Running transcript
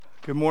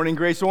Good morning,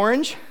 Grace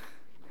Orange.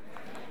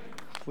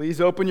 Please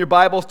open your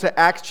Bibles to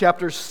Acts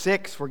chapter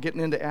 6. We're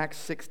getting into Acts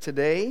 6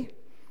 today.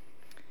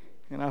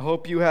 And I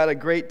hope you had a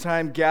great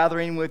time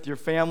gathering with your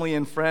family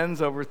and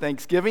friends over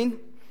Thanksgiving.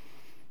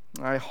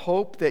 I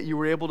hope that you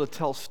were able to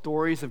tell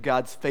stories of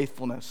God's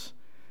faithfulness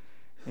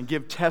and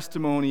give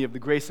testimony of the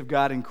grace of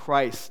God in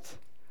Christ.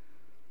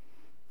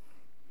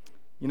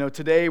 You know,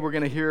 today we're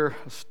going to hear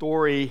a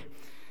story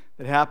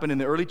that happened in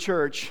the early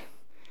church.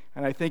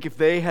 And I think if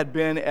they had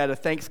been at a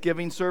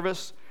Thanksgiving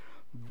service,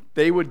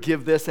 they would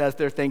give this as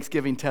their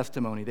Thanksgiving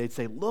testimony. They'd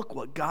say, look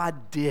what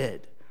God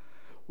did.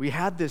 We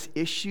had this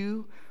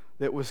issue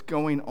that was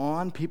going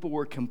on. People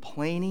were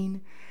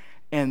complaining,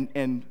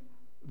 and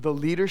the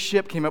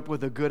leadership came up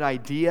with a good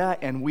idea,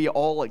 and we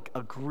all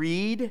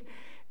agreed,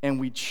 and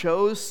we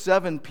chose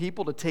 7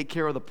 people to take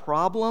care of the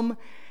problem.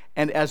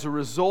 And as a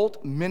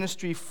result,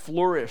 ministry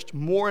flourished.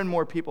 More and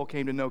more people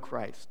came to know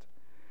Christ.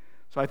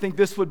 So I think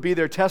this would be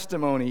their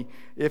testimony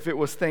if it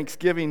was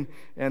Thanksgiving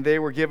and they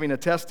were giving a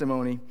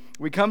testimony.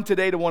 We come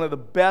today to one of the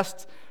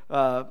best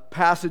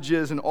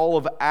passages in all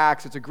of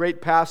Acts. It's a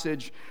great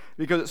passage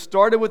because it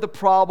started with a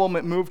problem,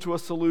 it moved to a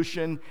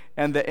solution,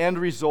 and the end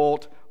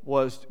result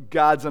was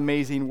God's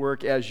amazing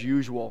work as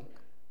usual.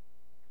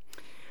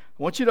 I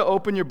want you to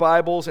open your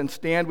Bibles and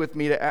stand with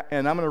me,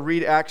 and I'm going to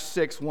read Acts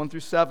 6, 1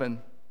 through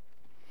 7.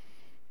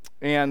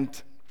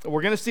 And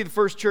we're going to see the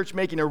first church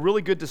making a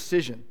really good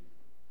decision.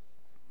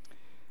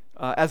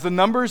 As the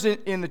numbers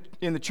in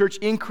the church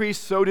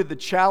increased, so did the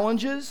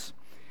challenges.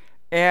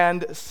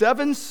 And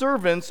 7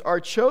 servants are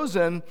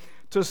chosen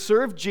to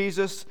serve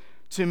Jesus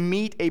to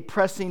meet a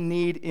pressing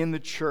need in the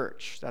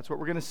church. That's what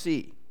we're going to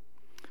see.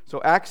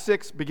 So Acts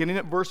 6, beginning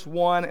at verse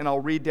 1, and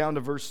I'll read down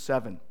to verse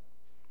 7.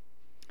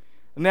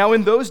 Now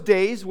in those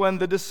days, when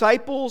the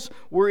disciples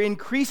were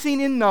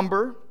increasing in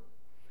number,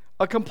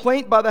 a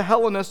complaint by the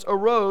Hellenists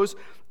arose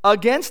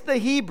against the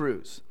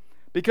Hebrews,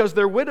 because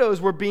their widows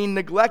were being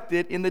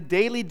neglected in the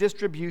daily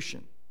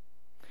distribution.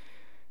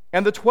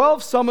 And the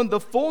 12 summoned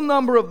the full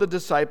number of the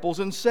disciples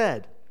and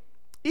said,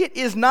 "It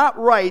is not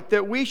right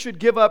that we should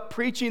give up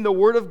preaching the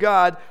word of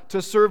God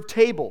to serve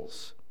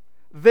tables.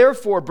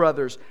 Therefore,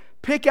 brothers,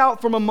 pick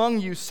out from among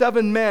you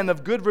 7 men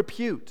of good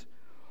repute,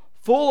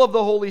 full of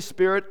the Holy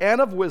Spirit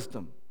and of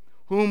wisdom,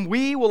 whom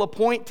we will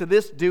appoint to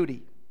this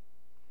duty.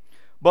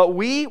 But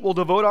we will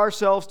devote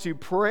ourselves to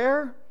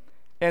prayer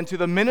and to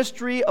the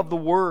ministry of the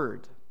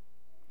word."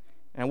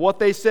 And what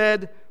they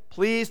said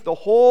pleased the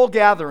whole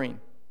gathering.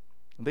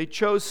 They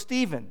chose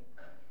Stephen,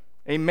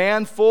 a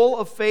man full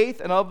of faith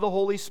and of the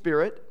Holy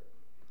Spirit,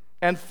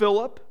 and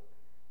Philip,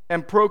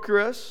 and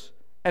Prochorus,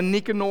 and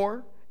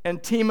Nicanor,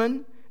 and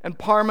Timon, and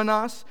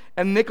Parmenas,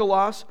 and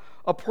Nicholas,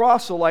 a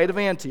proselyte of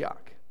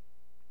Antioch.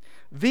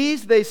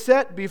 These they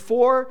set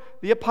before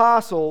the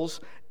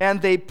apostles,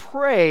 and they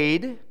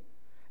prayed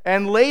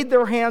and laid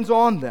their hands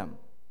on them.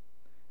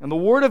 And the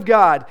word of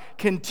God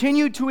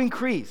continued to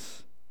increase.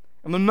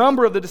 And the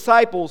number of the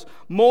disciples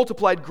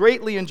multiplied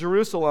greatly in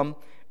Jerusalem,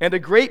 and a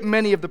great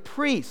many of the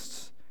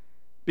priests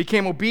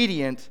became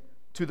obedient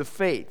to the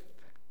faith.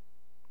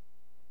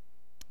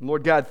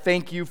 Lord God,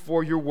 thank you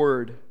for your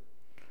word.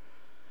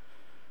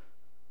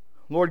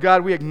 Lord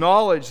God, we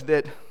acknowledge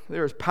that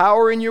there is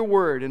power in your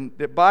word, and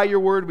that by your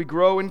word we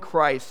grow in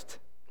Christ.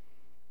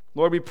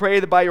 Lord, we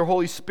pray that by your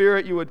Holy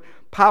Spirit you would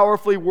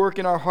powerfully work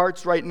in our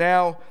hearts right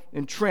now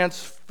and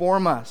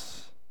transform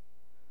us.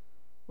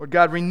 Lord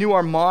God, renew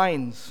our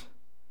minds.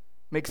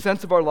 Make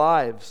sense of our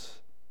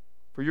lives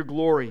for your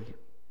glory.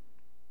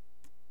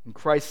 In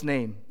Christ's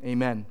name,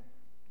 amen.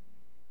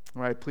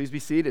 All right, please be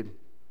seated.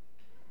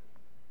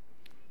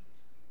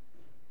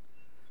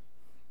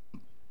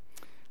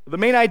 The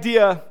main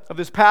idea of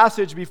this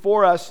passage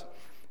before us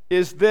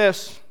is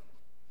this: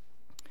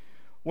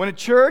 when a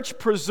church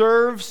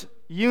preserves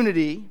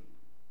unity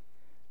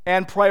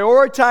and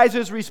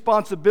prioritizes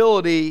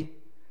responsibility,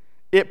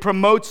 it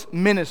promotes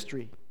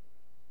ministry.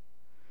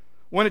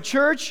 When a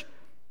church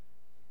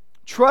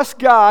trusts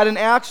God and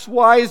acts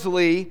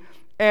wisely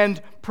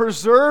and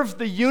preserves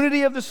the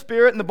unity of the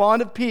Spirit and the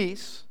bond of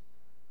peace,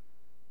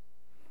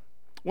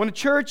 when a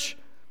church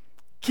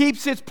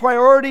keeps its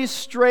priorities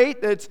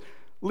straight, its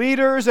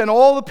leaders and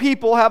all the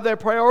people have their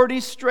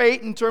priorities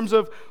straight in terms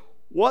of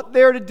what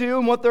they're to do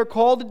and what they're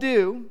called to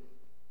do,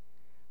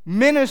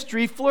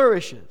 ministry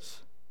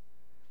flourishes.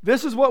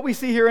 This is what we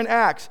see here in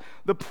Acts.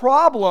 The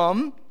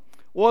problem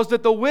was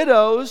that the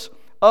widows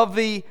of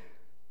the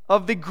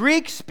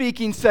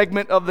Greek-speaking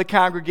segment of the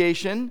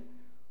congregation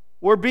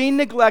were being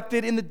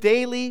neglected in the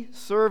daily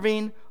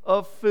serving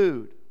of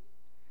food.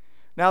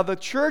 Now, the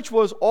church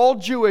was all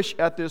Jewish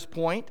at this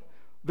point.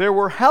 There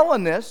were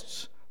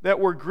Hellenists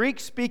that were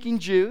Greek-speaking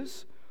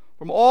Jews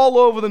from all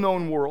over the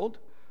known world.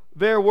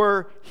 There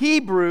were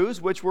Hebrews,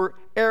 which were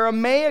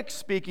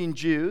Aramaic-speaking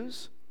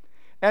Jews.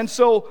 And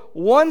so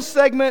one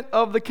segment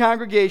of the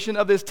congregation,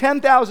 of this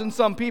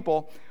 10,000-some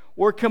people,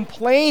 were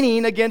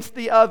complaining against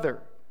the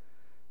other.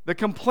 The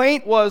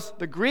complaint was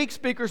the Greek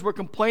speakers were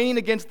complaining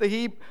against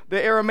the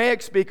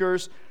Aramaic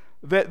speakers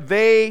that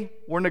they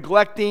were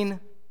neglecting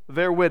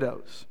their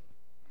widows.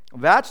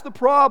 That's the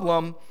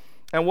problem.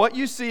 And what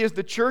you see is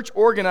the church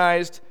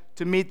organized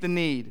to meet the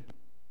need.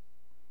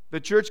 The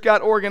church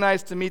got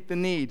organized to meet the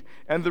need.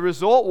 And the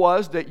result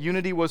was that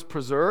unity was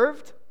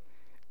preserved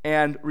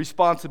and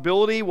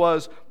responsibility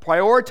was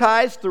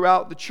prioritized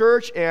throughout the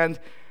church, and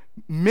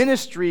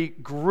ministry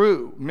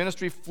grew.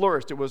 Ministry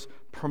flourished. It was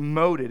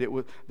promoted.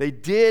 They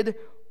did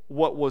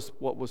what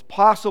was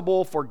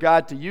possible for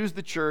God to use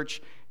the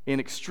church in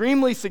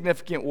extremely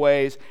significant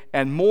ways,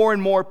 and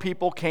more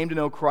people came to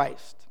know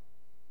Christ.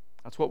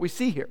 That's what we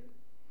see here.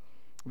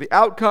 The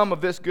outcome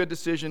of this good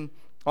decision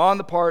on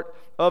the part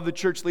of the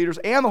church leaders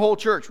and the whole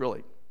church,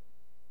 really.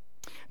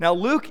 Now,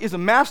 Luke is a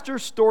master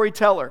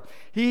storyteller.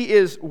 He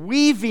is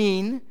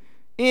weaving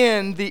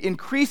in the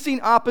increasing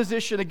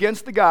opposition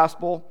against the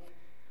gospel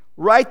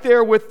right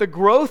there with the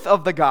growth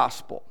of the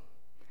gospel.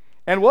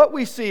 And what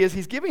we see is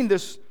he's giving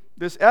this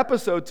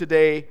episode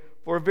today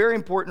for a very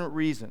important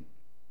reason.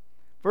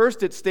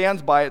 First, it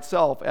stands by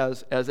itself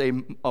as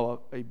the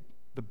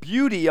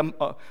beauty,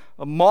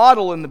 a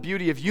model in the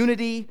beauty of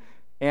unity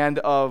and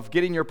of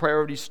getting your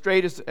priorities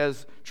straight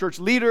as church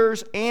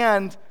leaders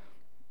and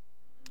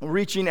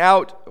reaching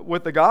out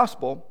with the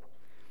gospel.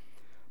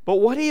 But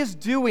what he is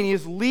doing, he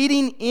is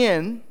leading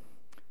in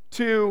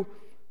to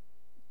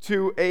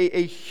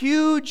a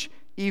huge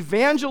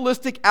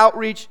evangelistic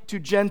outreach to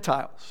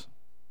Gentiles.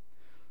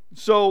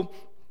 So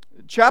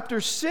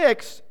chapter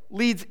 6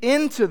 leads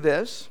into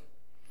this,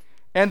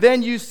 and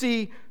then you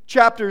see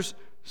chapters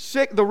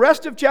 6, the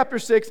rest of chapter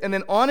 6, and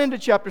then on into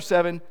chapter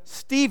 7,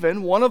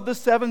 Stephen, one of the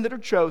 7 that are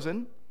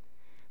chosen.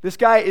 This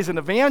guy is an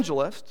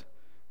evangelist,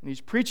 and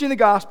he's preaching the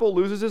gospel,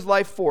 loses his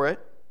life for it.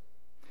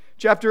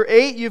 Chapter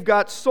 8, you've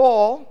got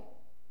Saul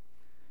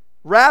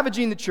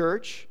ravaging the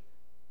church,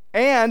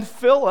 and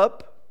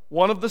Philip,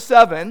 one of the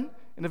 7,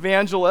 an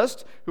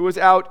evangelist who was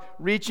out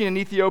reaching an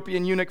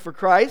Ethiopian eunuch for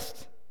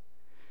Christ.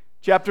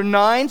 Chapter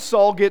 9,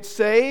 Saul gets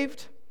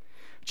saved.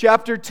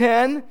 Chapter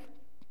 10,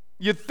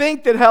 you'd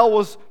think that hell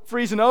was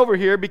freezing over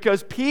here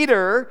because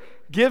Peter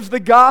gives the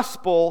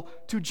gospel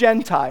to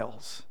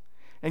Gentiles.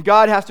 And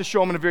God has to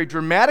show him in a very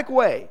dramatic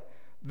way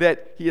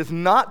that he is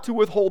not to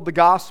withhold the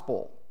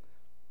gospel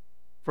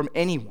from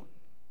anyone.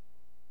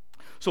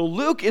 So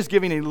Luke is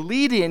giving a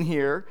lead-in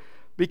here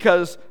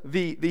because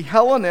the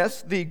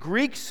Hellenists, the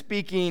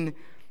Greek-speaking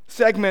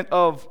segment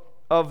of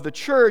the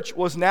church,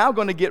 was now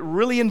going to get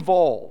really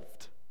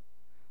involved.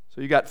 So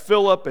you got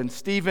Philip and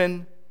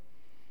Stephen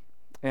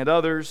and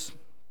others.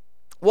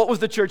 What was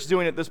the church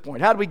doing at this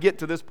point? How did we get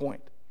to this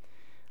point?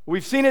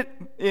 We've seen it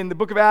in the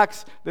book of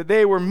Acts that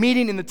they were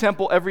meeting in the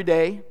temple every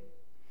day.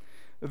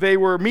 They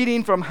were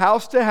meeting from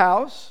house to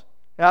house,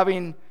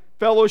 having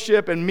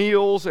fellowship and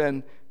meals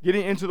and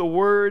getting into the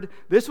Word.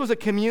 This was a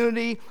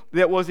community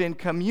that was in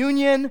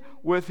communion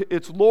with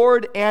its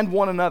Lord and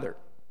one another.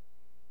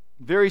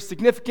 Very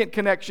significant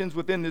connections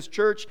within this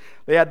church.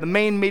 They had the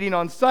main meeting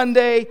on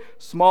Sunday,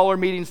 smaller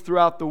meetings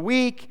throughout the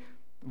week,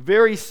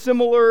 very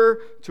similar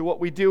to what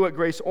we do at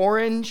Grace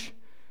Orange,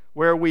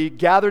 where we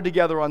gather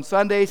together on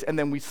Sundays and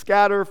then we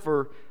scatter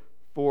for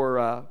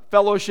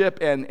fellowship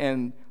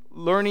and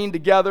learning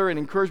together and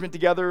encouragement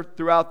together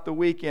throughout the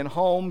week in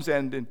homes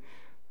and in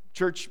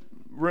church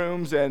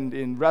rooms and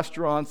in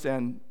restaurants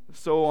and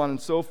so on and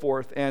so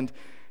forth. And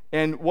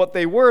what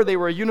they were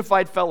a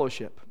unified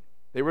fellowship.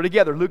 They were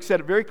together. Luke said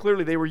it very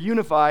clearly. They were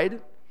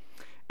unified,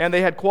 and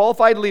they had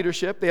qualified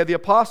leadership. They had the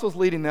apostles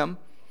leading them,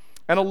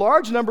 and a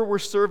large number were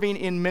serving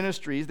in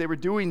ministries. They were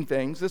doing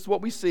things. This is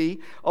what we see,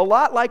 a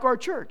lot like our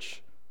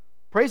church.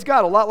 Praise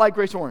God, a lot like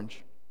Grace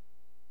Orange.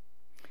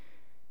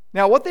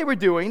 Now, what they were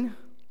doing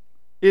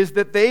is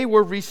that they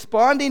were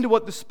responding to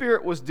what the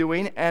Spirit was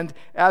doing, and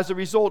as a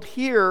result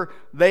here,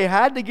 they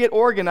had to get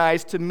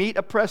organized to meet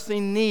a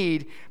pressing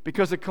need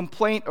because a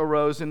complaint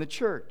arose in the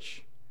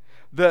church.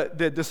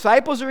 The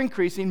disciples are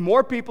increasing,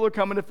 more people are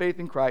coming to faith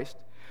in Christ.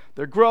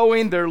 They're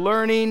growing, they're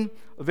learning,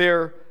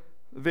 they're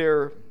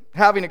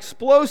having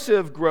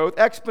explosive growth,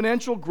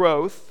 exponential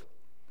growth,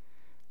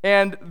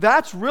 and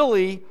that's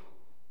really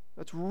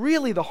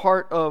the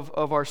heart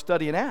of our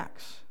study in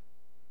Acts.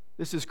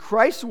 This is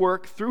Christ's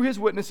work through his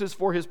witnesses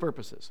for his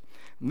purposes.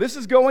 And this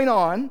is going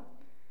on,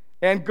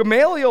 and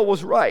Gamaliel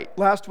was right.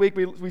 Last week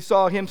we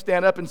saw him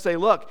stand up and say,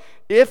 look,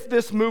 if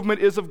this movement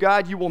is of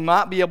God, you will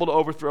not be able to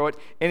overthrow it,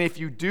 and if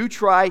you do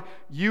try,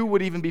 you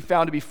would even be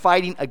found to be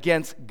fighting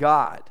against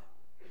God.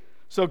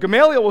 So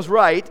Gamaliel was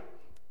right.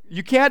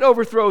 You can't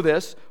overthrow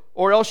this,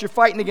 or else you're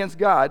fighting against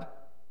God.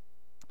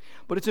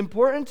 But it's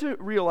important to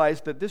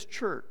realize that this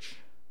church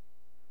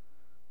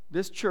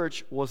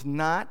was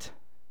not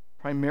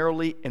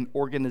primarily an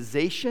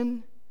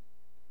organization.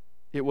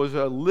 It was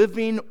a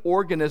living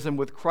organism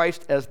with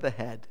Christ as the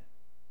head.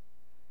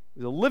 It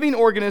was a living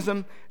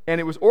organism, and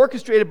it was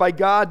orchestrated by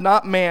God,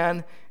 not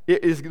man.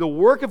 It is the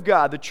work of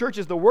God. The church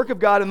is the work of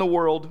God in the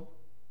world.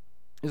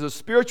 It is a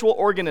spiritual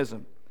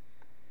organism.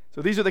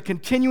 So these are the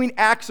continuing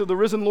acts of the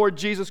risen Lord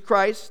Jesus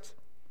Christ.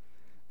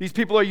 These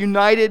people are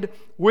united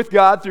with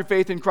God through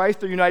faith in Christ.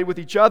 They're united with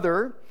each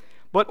other.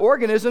 But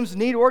organisms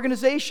need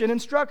organization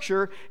and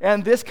structure,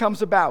 and this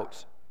comes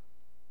about.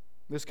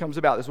 this comes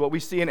about. This is what we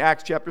see in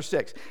Acts chapter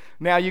 6.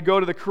 Now you go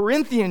to the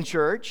Corinthian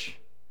church,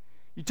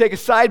 you take a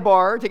side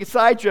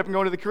trip and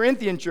go to the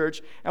Corinthian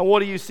church, and what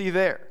do you see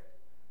there?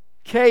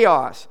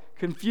 Chaos,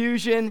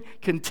 confusion,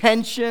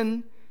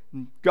 contention.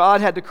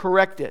 God had to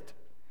correct it.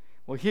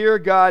 Well, here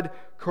God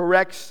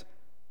corrects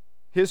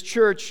his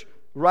church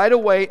right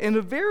away in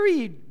a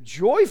very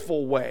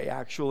joyful way,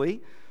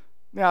 actually.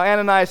 Now,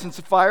 Ananias and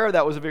Sapphira,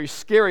 that was a very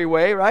scary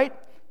way, right?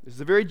 This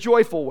is a very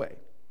joyful way.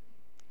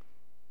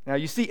 Now,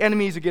 you see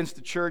enemies against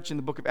the church in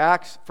the book of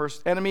Acts.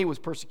 First enemy was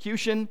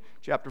persecution,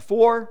 chapter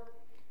 4.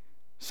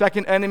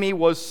 Second enemy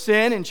was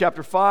sin in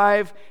chapter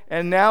 5.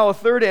 And now a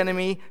third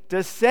enemy,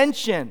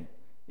 dissension,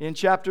 in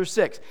chapter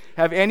 6.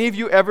 Have any of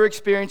you ever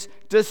experienced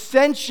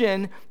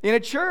dissension in a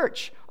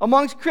church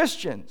amongst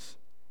Christians?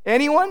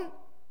 Anyone?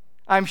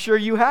 I'm sure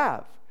you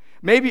have.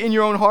 Maybe in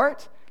your own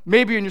heart,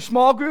 maybe in your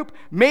small group,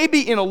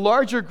 maybe in a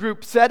larger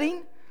group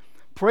setting.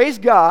 Praise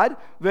God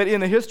that in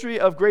the history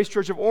of Grace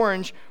Church of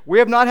Orange, we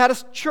have not had a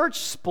church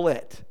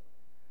split.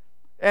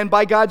 And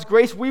by God's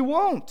grace, we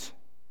won't.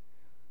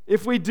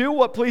 If we do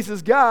what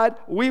pleases God,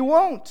 we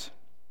won't.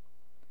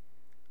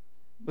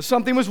 But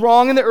something was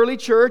wrong in the early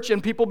church,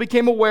 and people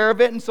became aware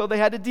of it, and so they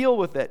had to deal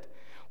with it.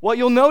 What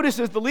you'll notice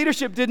is the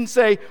leadership didn't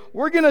say,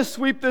 we're going to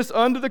sweep this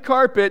under the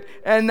carpet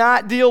and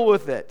not deal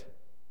with it.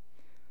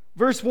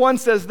 Verse 1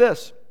 says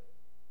this,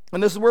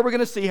 and this is where we're going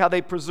to see how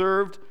they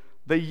preserved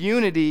the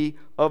unity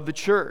of the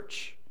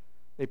church.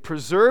 They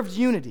preserved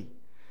unity.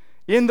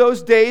 In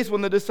those days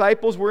when the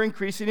disciples were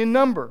increasing in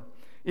number.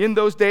 In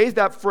those days,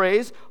 that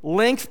phrase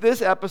links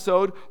this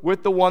episode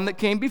with the one that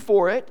came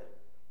before it.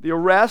 The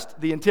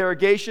arrest, the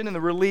interrogation, and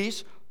the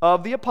release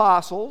of the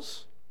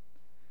apostles.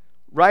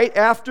 Right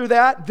after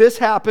that, this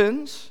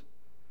happens.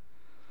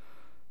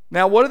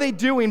 Now, what are they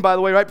doing, by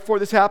the way, right before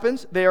this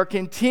happens? They are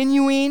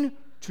continuing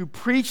to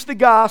preach the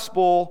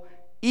gospel,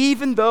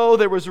 even though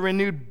there was a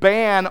renewed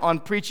ban on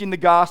preaching the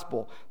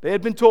gospel. They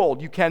had been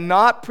told, you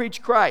cannot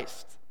preach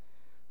Christ.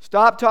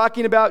 Stop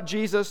talking about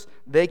Jesus.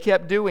 They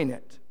kept doing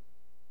it.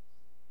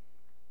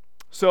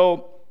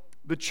 So,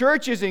 the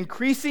church is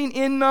increasing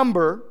in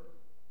number,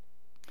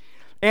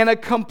 and a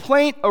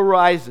complaint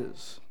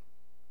arises.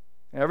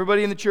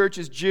 Everybody in the church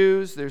is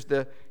Jews. There's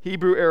the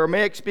Hebrew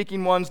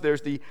Aramaic-speaking ones.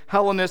 There's the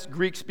Hellenist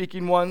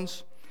Greek-speaking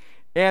ones.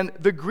 And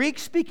the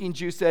Greek-speaking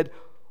Jews said,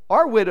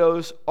 our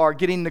widows are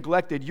getting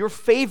neglected. You're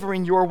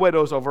favoring your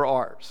widows over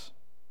ours.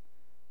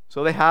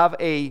 So they have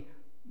a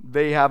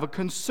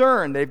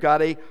concern. They've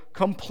got a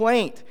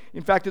complaint.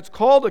 In fact, it's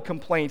called a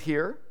complaint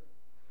here.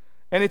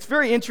 And it's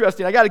very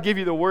interesting. I got to give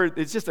you the word.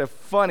 It's just a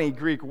funny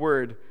Greek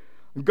word.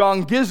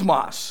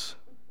 Gongismos.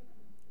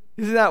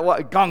 Isn't that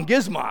what?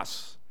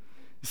 Gongismos.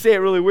 You say it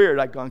really weird,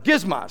 like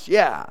gongismos.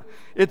 Yeah.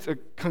 It's a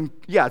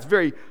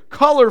very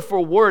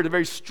colorful word, a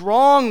very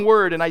strong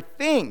word. And I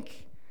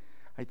think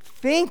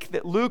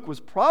that Luke was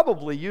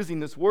probably using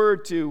this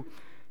word to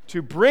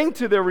bring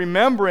to their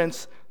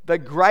remembrance the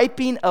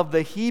griping of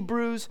the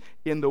Hebrews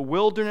in the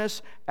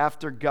wilderness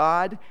after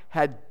God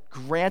had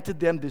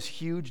granted them this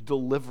huge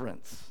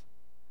deliverance.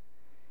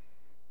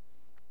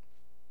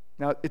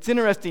 Now, it's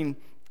interesting.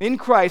 In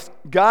Christ,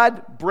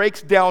 God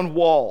breaks down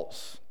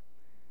walls,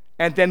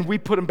 and then we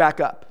put them back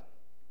up.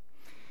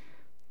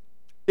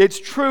 It's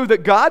true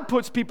that God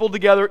puts people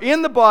together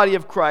in the body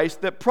of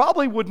Christ that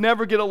probably would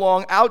never get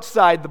along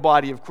outside the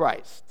body of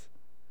Christ.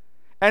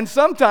 And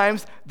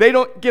sometimes they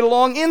don't get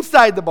along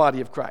inside the body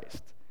of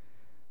Christ.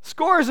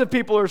 Scores of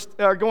people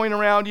are going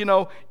around,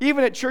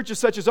 even at churches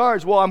such as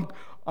ours. Well,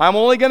 I'm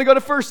only going to go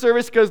to first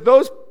service because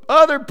those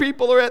other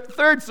people are at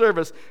third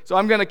service. So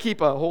I'm going to keep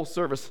a whole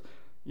service,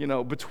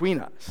 between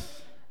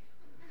us.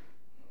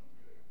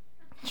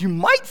 You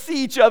might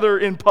see each other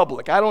in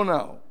public. I don't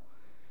know.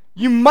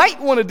 You might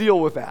want to deal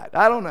with that.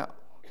 I don't know.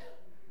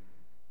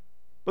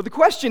 But the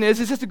question is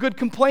this a good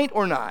complaint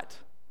or not?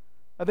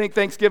 I think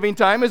Thanksgiving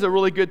time is a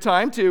really good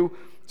time to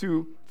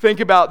think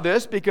about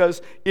this,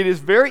 because it is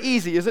very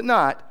easy, is it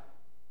not,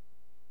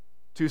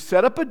 to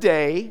set up a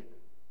day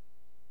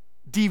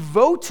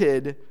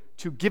devoted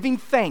to giving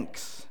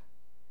thanks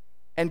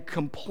and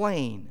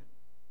complain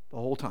the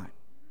whole time.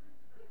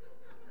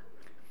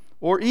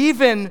 Or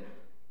even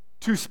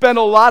to spend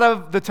a lot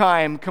of the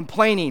time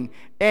complaining.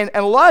 And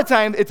a lot of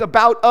times it's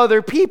about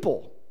other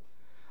people.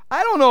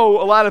 I don't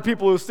know a lot of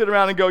people who sit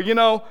around and go,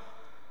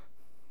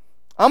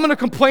 I'm going to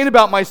complain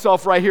about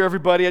myself right here,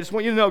 everybody. I just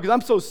want you to know, because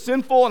I'm so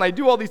sinful and I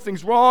do all these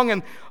things wrong,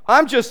 and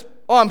I'm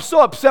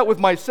so upset with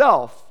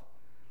myself.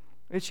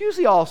 It's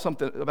usually all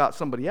something about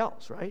somebody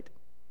else, right?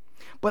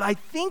 But I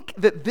think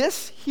that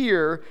this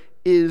here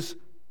is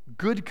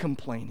good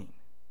complaining.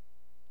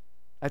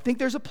 I think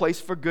there's a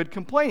place for good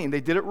complaining. They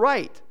did it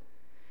right.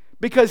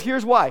 Because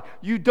here's why.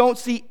 You don't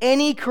see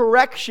any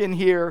correction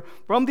here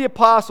from the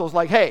apostles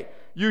like, hey,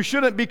 you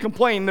shouldn't be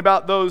complaining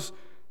about those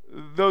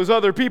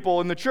other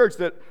people in the church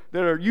that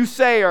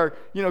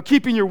are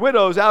keeping your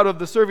widows out of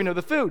the serving of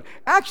the food.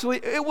 Actually,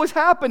 it was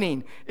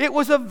happening. It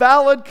was a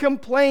valid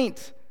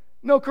complaint.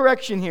 No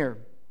correction here.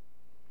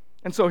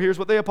 And so here's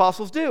what the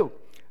apostles do.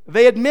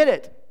 They admit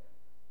it.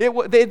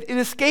 It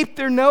escaped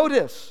their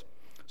notice.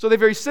 So they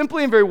very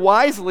simply and very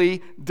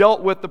wisely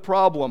dealt with the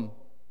problem,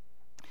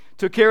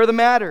 took care of the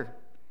matter.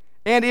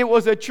 And it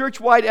was a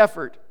church-wide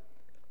effort.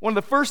 One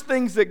of the first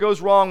things that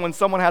goes wrong when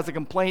someone has a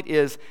complaint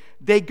is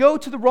they go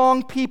to the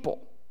wrong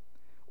people.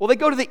 Well, they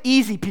go to the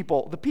easy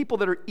people, the people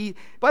that are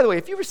By the way,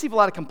 if you receive a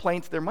lot of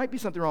complaints, there might be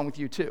something wrong with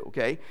you too,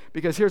 okay?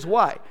 Because here's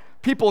why.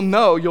 People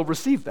know you'll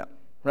receive them,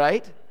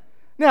 right?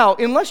 Now,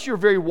 unless you're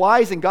very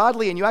wise and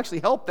godly and you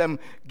actually help them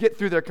get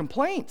through their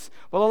complaints.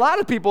 Well, a lot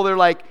of people, they're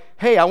like,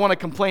 hey, I want to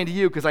complain to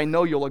you because I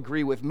know you'll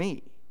agree with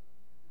me,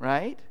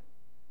 right?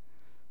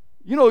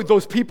 You know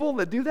those people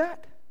that do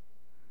that?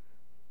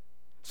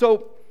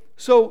 So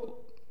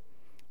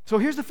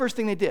here's the first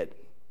thing they did.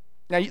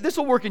 Now, this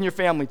will work in your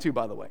family too,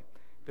 by the way.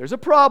 There's a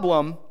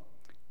problem,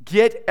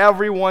 get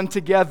everyone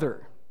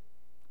together,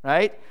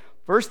 right?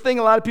 First thing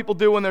a lot of people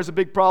do when there's a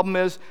big problem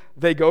is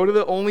they go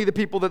to only the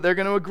people that they're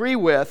going to agree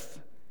with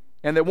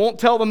and that won't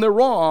tell them they're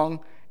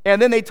wrong,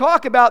 and then they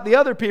talk about the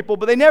other people,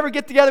 but they never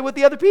get together with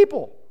the other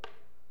people.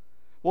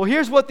 Well,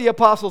 here's what the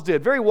apostles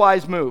did. Very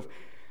wise move.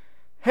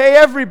 Hey,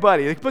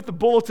 everybody, they put the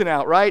bulletin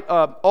out, right?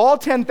 All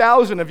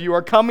 10,000 of you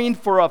are coming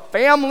for a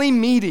family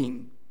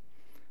meeting.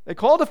 They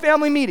called a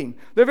family meeting.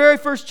 Their very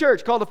first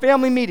church called a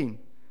family meeting.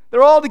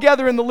 They're all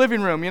together in the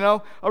living room,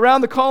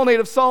 around the colonnade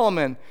of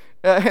Solomon.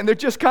 And they're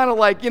just kind of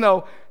like,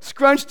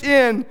 scrunched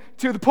in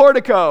to the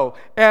portico.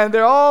 And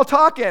they're all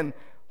talking.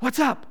 What's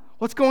up?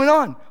 What's going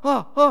on?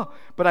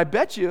 But I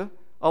bet you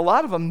a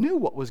lot of them knew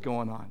what was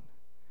going on.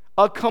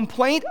 A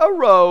complaint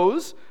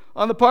arose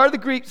on the part of the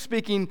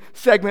Greek-speaking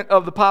segment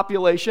of the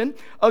population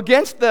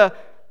against the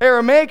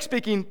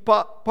Aramaic-speaking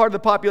part of the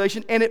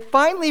population. And it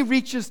finally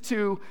reaches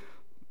to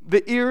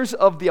the ears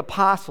of the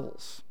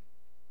apostles.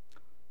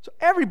 So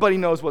everybody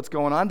knows what's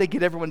going on. They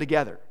get everyone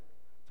together.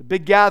 It's a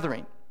big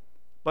gathering.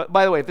 But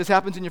by the way, if this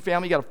happens in your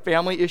family, you got a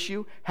family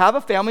issue, have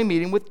a family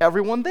meeting with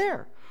everyone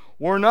there.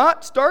 We're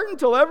not starting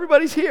until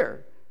everybody's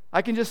here.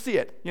 I can just see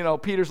it.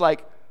 Peter's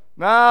like,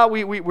 nah,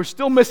 we're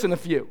still missing a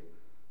few.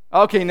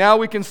 Okay, now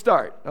we can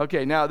start.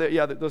 Okay, now,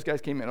 those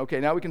guys came in. Okay,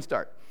 now we can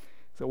start.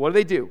 So what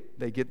do?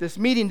 They get this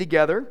meeting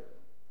together,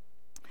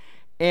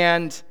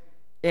 and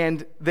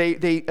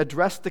they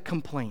address the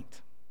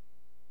complaint.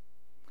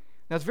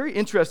 Now, it's very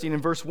interesting in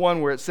verse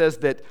 1 where it says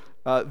that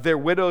their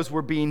widows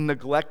were being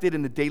neglected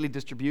in the daily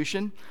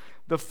distribution.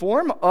 The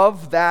form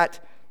of that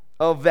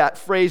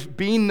phrase,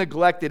 being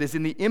neglected, is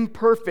in the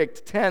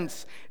imperfect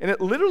tense, and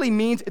it literally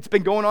means it's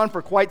been going on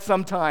for quite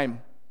some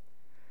time.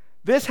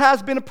 This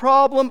has been a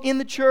problem in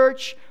the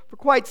church for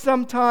quite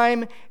some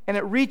time, and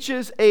it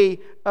reaches a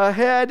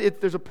head.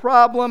 There's a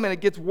problem, and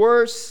it gets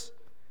worse.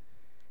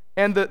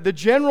 And the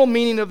general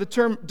meaning of the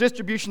term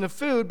distribution of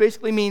food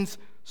basically means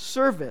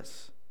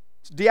service.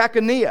 It's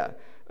diakonia.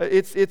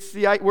 It's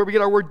where we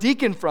get our word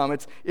deacon from.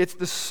 It's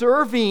the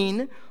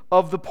serving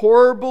of the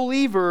poorer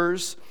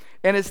believers,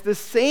 and it's the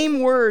same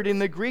word in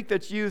the Greek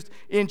that's used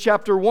in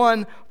chapter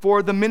 1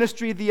 for the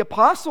ministry the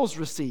apostles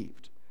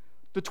received,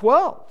 the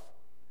 12.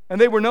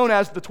 And they were known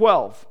as the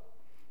 12.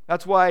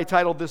 That's why I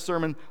titled this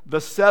sermon,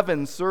 The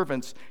Seven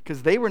Servants,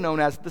 because they were known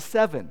as the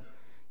seven.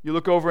 You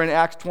look over in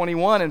Acts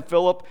 21, and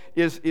Philip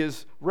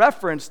is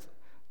referenced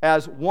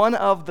as one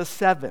of the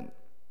seven.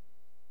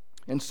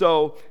 And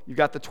so you've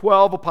got the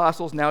 12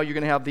 apostles. Now you're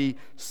going to have the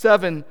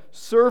 7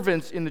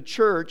 servants in the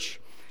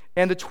church.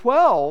 And the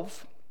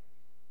 12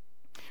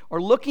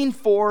 are looking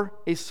for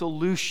a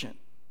solution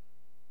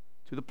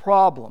to the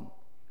problem.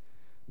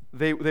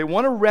 They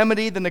want to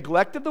remedy the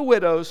neglect of the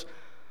widows,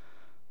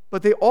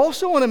 but they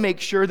also want to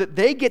make sure that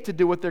they get to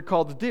do what they're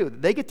called to do,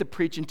 that they get to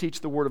preach and teach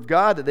the Word of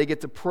God, that they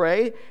get to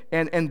pray,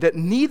 and that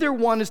neither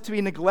one is to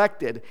be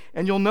neglected.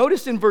 And you'll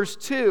notice in verse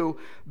 2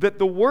 that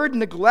the word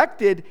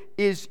neglected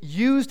is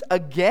used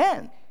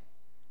again.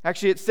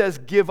 Actually, it says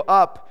give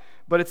up,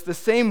 but it's the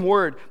same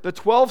word. The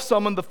 12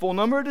 summoned the full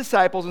number of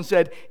disciples and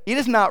said, it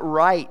is not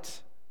right.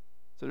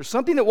 So there's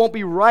something that won't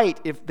be right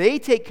if they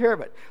take care of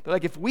it. They're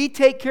like, if we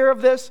take care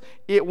of this,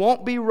 it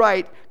won't be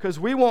right because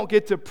we won't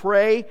get to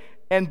pray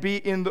and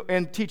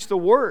and teach the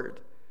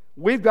word.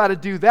 We've got to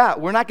do that.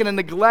 We're not going to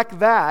neglect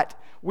that.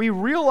 We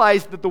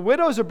realize that the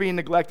widows are being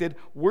neglected.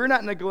 We're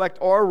not going to neglect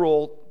our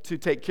role to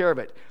take care of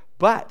it.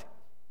 But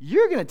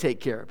you're going to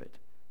take care of it.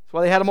 That's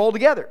why they had them all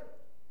together.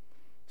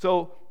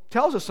 So it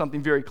tells us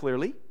something very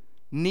clearly.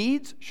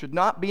 Needs should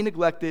not be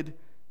neglected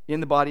in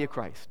the body of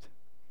Christ.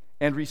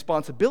 And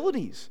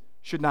responsibilities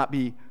should not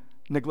be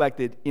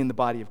neglected in the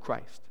body of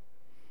Christ.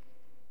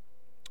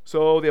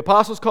 So the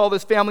apostles call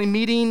this family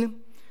meeting.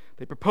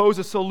 They propose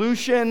a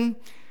solution,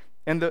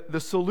 and the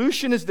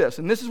solution is this.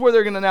 And this is where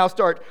they're going to now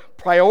start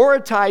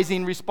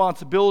prioritizing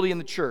responsibility in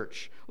the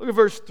church. Look at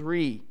verse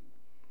 3.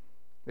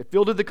 They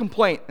fielded the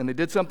complaint, and they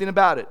did something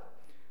about it.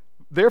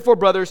 Therefore,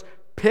 brothers,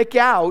 pick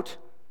out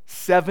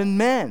 7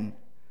 men.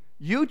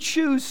 You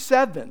choose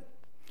 7.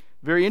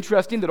 Very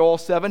interesting that all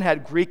 7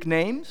 had Greek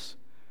names.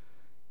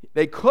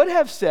 They could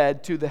have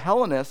said to the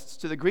Hellenists,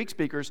 to the Greek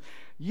speakers,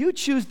 you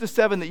choose the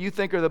 7 that you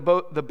think are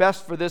the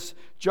best for this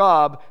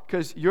job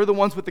because you're the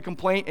ones with the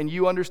complaint and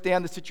you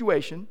understand the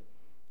situation.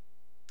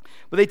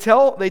 But they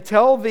tell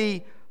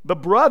the the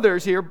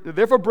brothers here,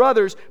 therefore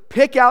brothers,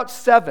 pick out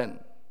 7.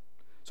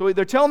 So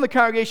they're telling the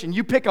congregation,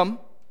 you pick them,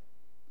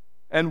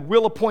 and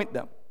we'll appoint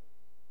them.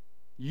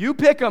 You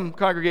pick them,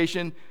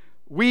 congregation.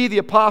 We, the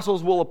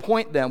apostles, will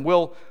appoint them.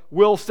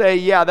 We'll say,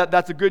 yeah,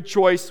 that's a good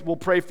choice. We'll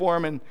pray for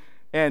them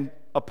and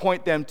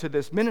appoint them to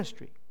this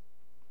ministry.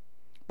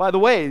 By the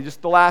way,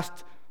 just the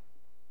last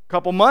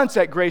couple months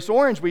at Grace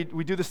Orange, we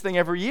do this thing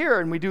every year,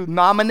 and we do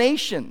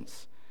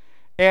nominations.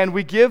 And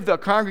we give the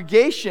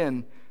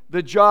congregation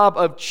the job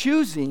of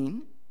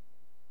choosing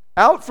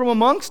out from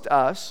amongst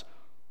us,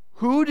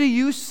 who do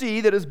you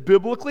see that is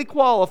biblically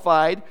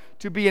qualified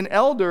to be an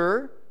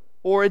elder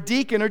or a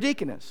deacon or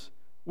deaconess?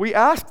 We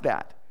ask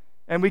that,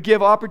 and we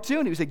give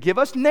opportunity. We say, give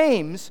us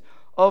names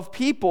of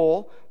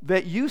people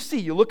that you see.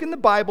 You look in the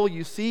Bible,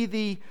 you see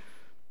the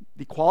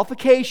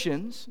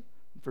qualifications,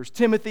 1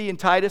 Timothy and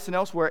Titus and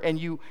elsewhere, and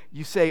you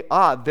say,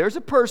 there's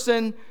a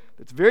person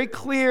that's very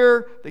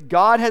clear that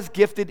God has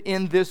gifted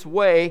in this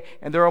way,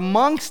 and they're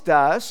amongst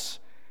us,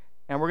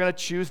 and we're going to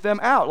choose them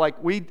out.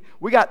 Like we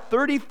got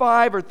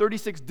 35 or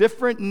 36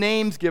 different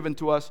names given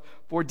to us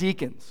for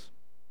deacons.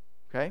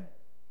 Okay?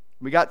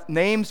 We got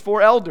names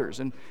for elders,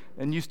 and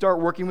you start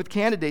working with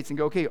candidates and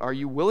go, okay, are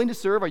you willing to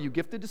serve? Are you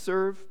gifted to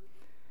serve?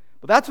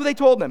 But that's what they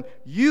told them.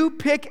 You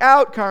pick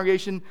out,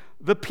 congregation,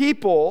 the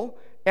people,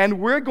 and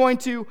we're going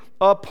to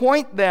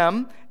appoint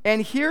them,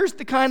 and here's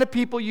the kind of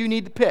people you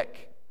need to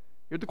pick.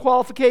 Here are the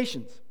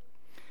qualifications.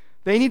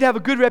 They need to have a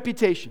good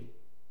reputation.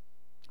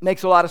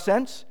 Makes a lot of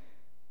sense.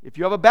 If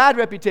you have a bad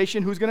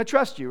reputation, who's going to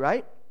trust you,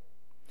 right?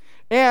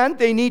 And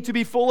they need to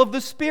be full of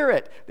the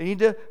Spirit. They need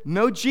to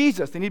know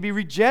Jesus. They need to be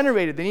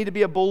regenerated. They need to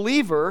be a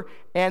believer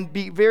and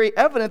be very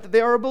evident that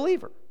they are a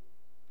believer.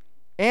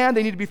 And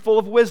they need to be full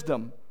of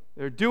wisdom.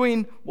 They're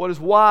doing what is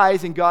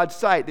wise in God's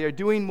sight. They are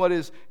doing what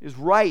is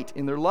right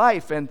in their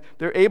life, and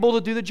they're able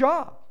to do the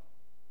job.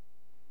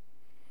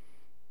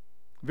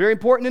 Very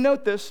important to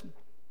note this.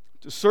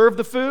 To serve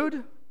the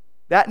food,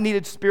 that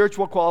needed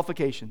spiritual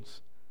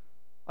qualifications.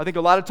 I think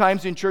a lot of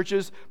times in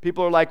churches,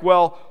 people are like,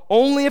 well,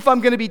 only if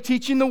I'm going to be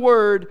teaching the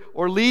word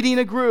or leading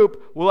a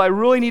group will I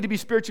really need to be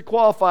spiritually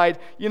qualified.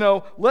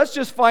 Let's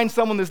just find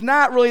someone that's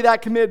not really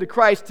that committed to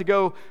Christ to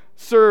go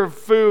serve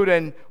food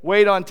and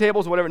wait on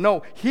tables or whatever.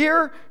 No,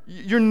 here,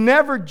 you're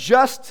never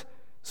just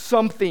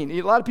something.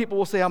 A lot of people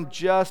will say, I'm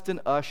just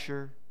an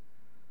usher.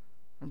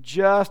 I'm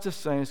just a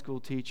Sunday school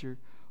teacher.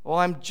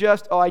 I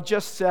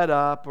just set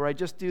up, or I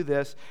just do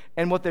this.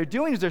 And what they're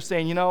doing is they're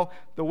saying,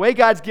 the way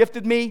God's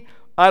gifted me,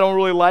 I don't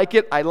really like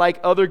it. I like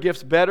other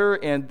gifts better,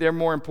 and they're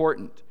more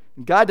important.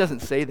 And God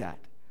doesn't say that.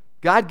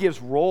 God gives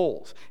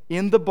roles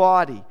in the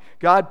body.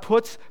 God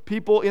puts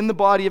people in the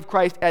body of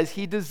Christ as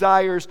He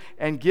desires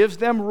and gives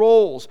them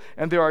roles.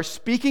 And there are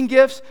speaking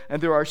gifts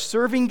and there are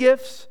serving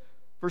gifts.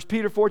 1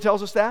 Peter 4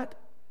 tells us that.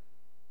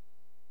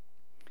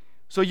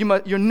 So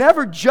you're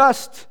never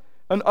just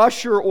an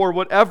usher or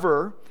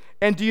whatever.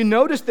 And do you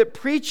notice that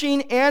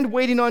preaching and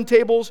waiting on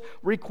tables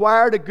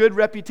required a good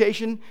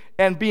reputation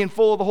and being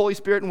full of the Holy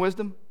Spirit and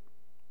wisdom?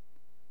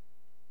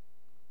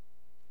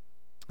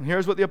 And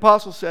here's what the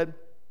apostles said.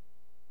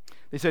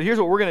 They said, here's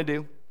what we're going to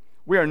do.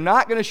 We are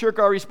not going to shirk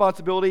our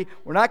responsibility.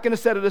 We're not going to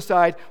set it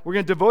aside. We're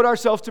going to devote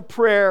ourselves to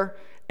prayer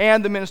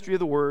and the ministry of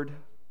the word.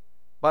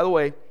 By the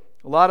way,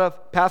 a lot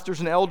of pastors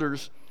and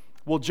elders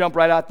will jump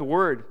right at the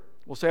word.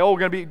 We'll say, we're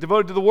going to be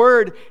devoted to the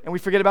word, and we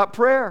forget about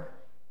prayer.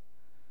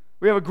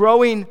 We have a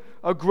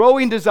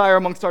growing desire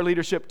amongst our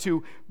leadership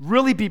to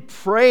really be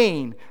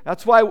praying.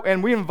 That's why,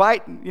 and we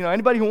invite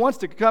anybody who wants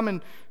to come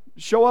and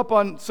show up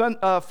on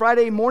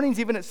Friday mornings,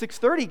 even at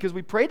 6:30, because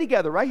we pray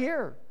together right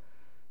here.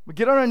 We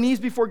get on our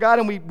knees before God,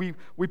 and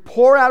we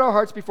pour out our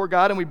hearts before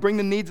God, and we bring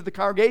the needs of the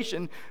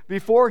congregation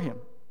before Him.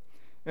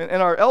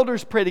 And our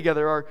elders pray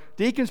together, our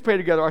deacons pray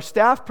together, our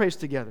staff prays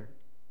together.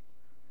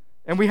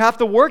 And we have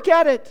to work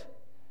at it.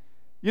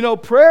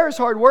 Prayer is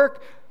hard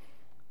work.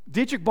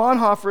 Dietrich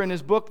Bonhoeffer, in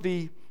his book,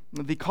 The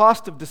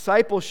Cost of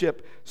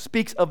Discipleship,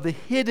 speaks of the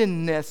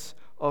hiddenness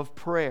of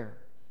prayer.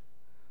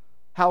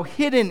 How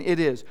hidden it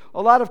is.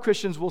 A lot of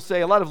Christians will say,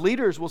 a lot of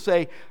leaders will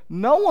say,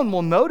 no one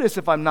will notice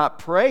if I'm not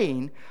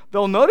praying.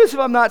 They'll notice if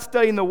I'm not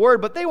studying the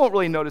Word, but they won't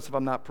really notice if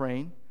I'm not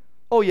praying.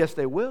 Oh, yes,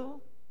 they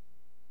will.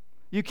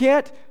 You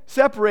can't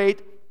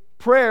separate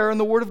prayer and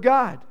the Word of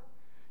God.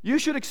 You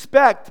should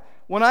expect,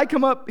 when I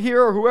come up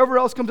here, or whoever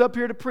else comes up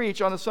here to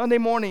preach on a Sunday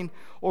morning,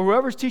 or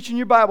whoever's teaching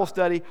your Bible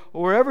study,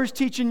 or whoever's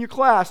teaching your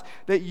class,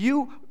 that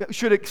you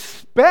should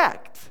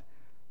expect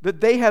that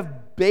they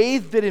have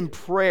bathed it in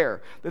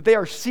prayer, that they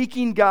are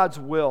seeking God's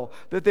will,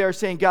 that they are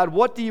saying, God,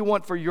 what do you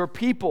want for your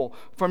people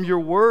from your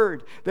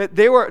word? That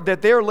they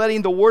are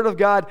letting the word of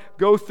God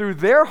go through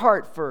their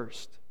heart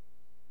first.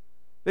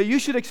 That you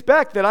should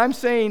expect that I'm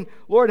saying,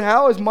 Lord,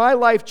 how is my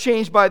life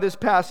changed by this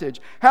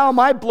passage? How am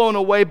I blown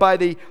away by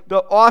the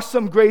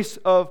awesome grace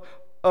of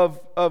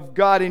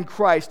God in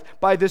Christ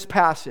by this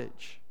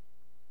passage?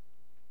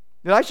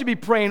 That I should be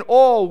praying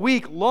all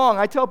week long.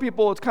 I tell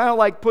people it's kind of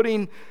like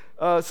putting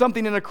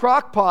something in a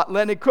crock pot,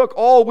 letting it cook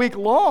all week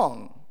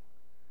long.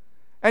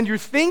 and you're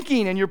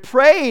thinking, and you're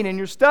praying, and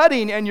you're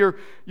studying, and you're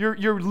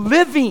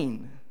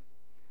living.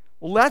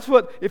 Well, that's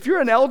what, if you're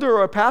an elder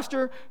or a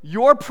pastor,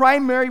 your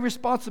primary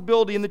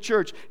responsibility in the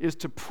church is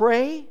to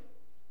pray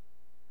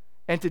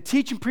and to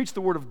teach and preach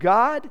the Word of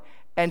God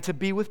and to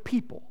be with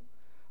people.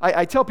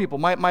 I tell people,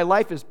 my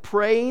life is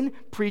praying,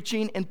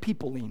 preaching, and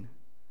peopling.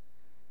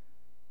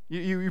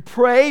 You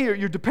pray,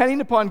 you're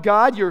depending upon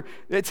God,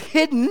 it's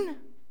hidden.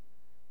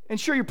 And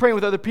sure, you're praying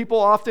with other people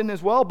often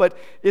as well, but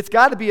it's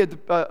got to be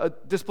a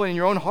discipline in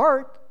your own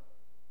heart.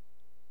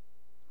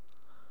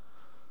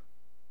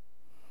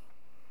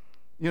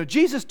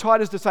 Jesus taught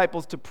his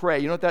disciples to pray.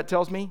 You know what that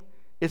tells me?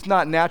 It's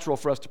not natural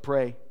for us to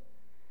pray.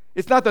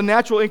 It's not the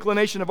natural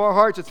inclination of our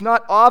hearts. It's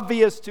not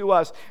obvious to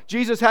us.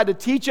 Jesus had to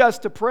teach us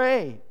to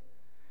pray.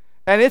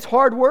 And it's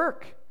hard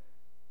work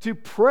to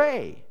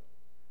pray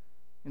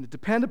and to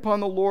depend upon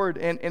the Lord.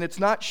 And it's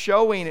not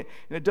showing, and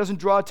it doesn't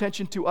draw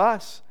attention to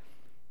us.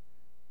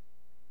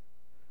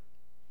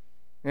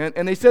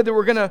 And they said that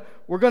we're gonna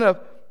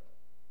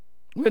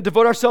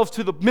devote ourselves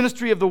to the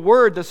ministry of the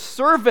Word, the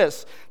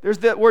service. There's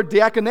that word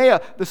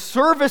diakonia, the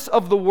service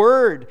of the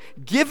Word,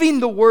 giving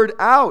the Word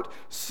out,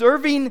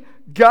 serving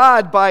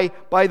God by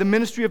the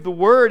ministry of the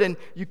Word. And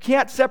you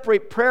can't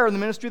separate prayer and the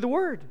ministry of the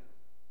Word.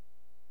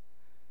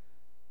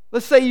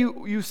 Let's say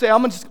you say,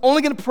 I'm just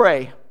only going to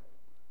pray.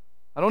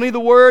 I don't need the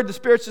Word. The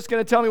Spirit's just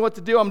going to tell me what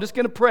to do. I'm just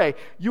going to pray.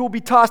 You will be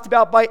tossed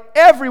about by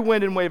every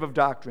wind and wave of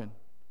doctrine.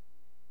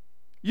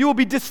 You will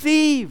be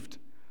deceived.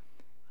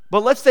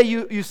 But let's say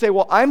you say,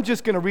 well, I'm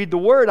just going to read the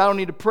Word. I don't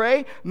need to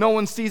pray. No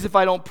one sees if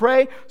I don't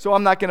pray, so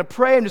I'm not going to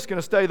pray. I'm just going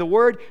to study the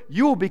Word.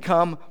 You will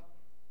become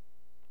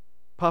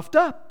puffed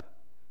up.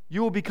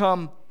 You will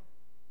become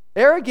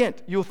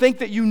arrogant. You'll think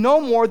that you know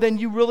more than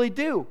you really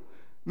do.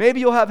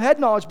 Maybe you'll have head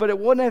knowledge, but it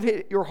wouldn't have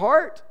hit your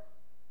heart.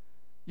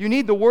 You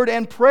need the Word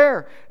and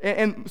prayer.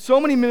 And so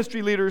many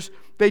ministry leaders,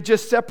 they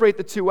just separate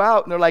the two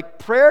out. And they're like,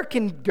 prayer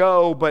can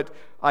go, but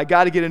I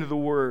got to get into the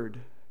Word.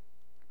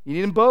 You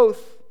need them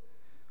both.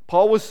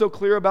 Paul was so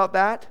clear about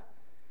that.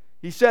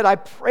 He said, I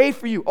pray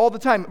for you all the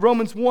time.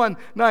 Romans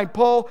 1:9,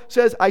 Paul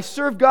says, I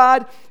serve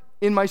God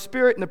in my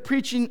spirit in the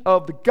preaching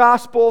of the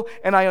gospel,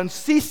 and I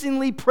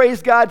unceasingly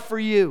praise God for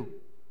you.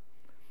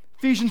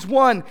 Ephesians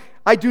 1,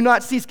 I do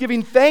not cease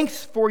giving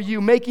thanks for you,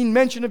 making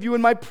mention of you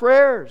in my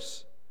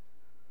prayers.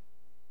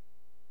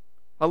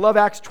 I love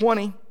Acts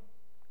 20.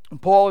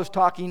 Paul is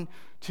talking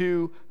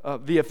to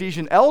the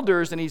Ephesian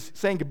elders, and he's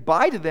saying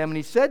goodbye to them, and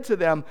he said to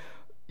them,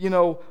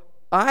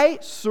 I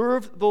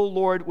served the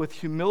Lord with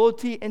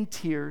humility and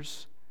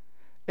tears,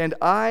 and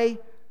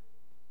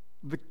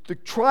the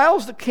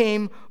trials that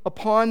came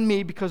upon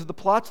me because of the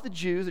plots of the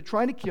Jews, they're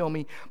trying to kill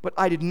me, but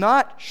I did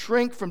not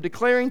shrink from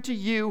declaring to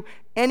you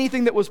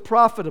anything that was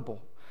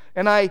profitable.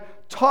 And I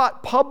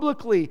taught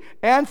publicly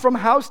and from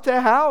house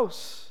to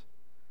house.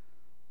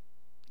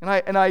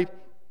 And I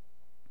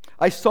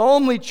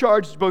solemnly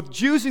charged both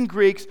Jews and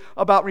Greeks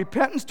about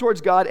repentance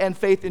towards God and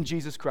faith in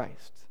Jesus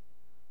Christ.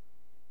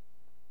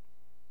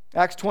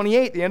 Acts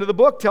 28, the end of the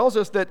book, tells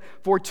us that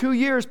for 2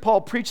 years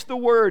Paul preached the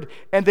Word,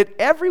 and that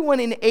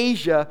everyone in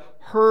Asia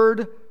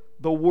heard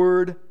the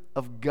Word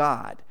of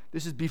God.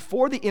 This is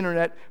before the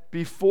internet,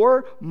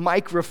 before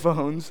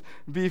microphones,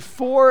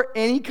 before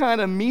any kind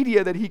of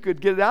media that he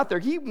could get it out there.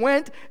 He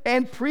went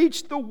and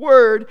preached the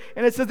Word,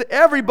 and it says that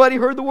everybody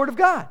heard the Word of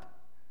God.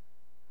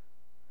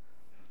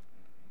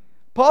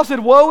 Paul said,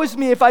 woe is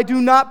me if I do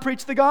not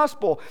preach the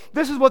gospel.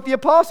 This is what the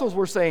apostles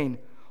were saying.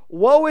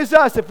 Woe is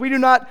us if we do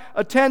not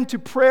attend to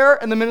prayer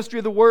and the ministry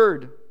of the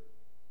Word.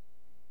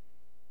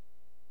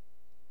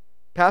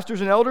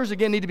 Pastors and elders,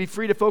 again, need to be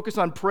free to focus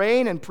on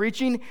praying and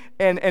preaching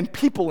and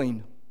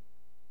peopling.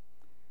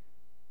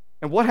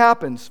 And what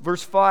happens?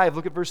 Verse 5,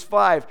 look at verse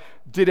 5.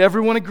 Did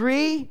everyone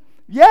agree?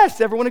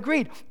 Yes, everyone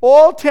agreed.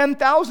 All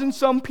 10,000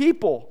 some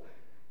people.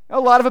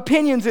 A lot of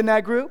opinions in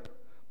that group,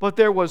 but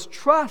there was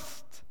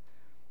trust.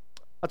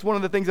 That's one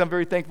of the things I'm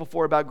very thankful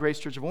for about Grace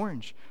Church of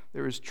Orange.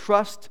 There is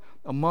trust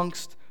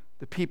amongst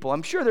the people.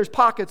 I'm sure there's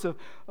pockets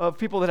of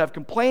people that have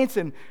complaints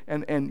and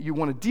you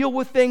want to deal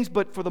with things,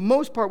 but for the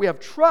most part, we have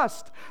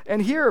trust.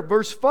 And here,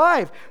 verse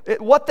 5,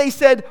 what they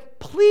said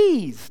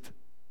pleased.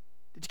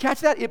 Did you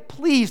catch that? It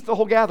pleased the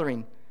whole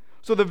gathering.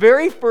 So the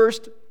very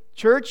first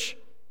church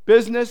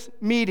business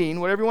meeting,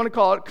 whatever you want to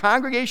call it,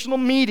 congregational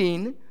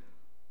meeting,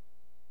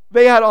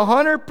 they had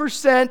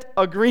 100%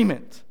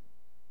 agreement.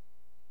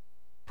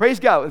 Praise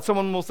God. And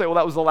someone will say, well,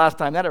 that was the last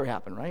time that ever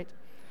happened, right?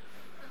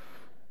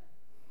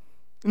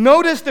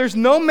 Notice there's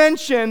no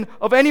mention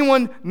of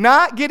anyone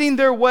not getting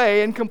their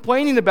way and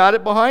complaining about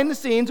it behind the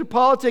scenes or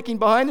politicking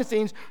behind the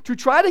scenes to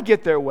try to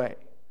get their way.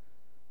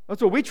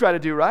 That's what we try to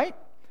do, right?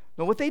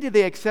 No, what they did,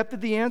 they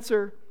accepted the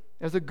answer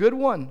as a good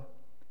one.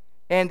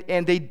 And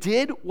they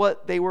did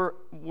what they were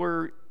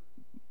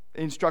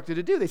instructed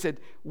to do. They said,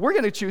 we're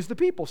going to choose the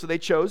people. So they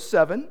chose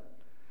 7.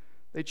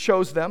 They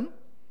chose them.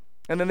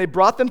 And then they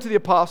brought them to the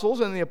apostles,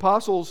 and the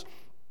apostles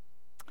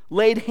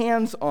laid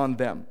hands on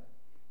them.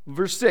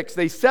 Verse 6,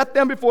 they set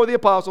them before the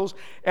apostles,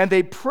 and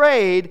they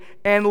prayed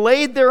and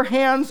laid their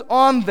hands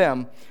on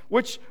them,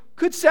 which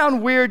could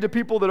sound weird to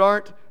people that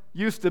aren't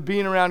used to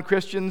being around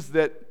Christians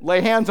that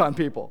lay hands on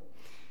people.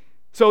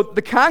 So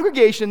the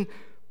congregation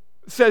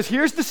says,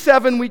 here's the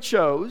 7 we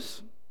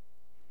chose.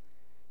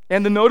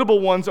 And the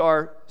notable ones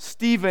are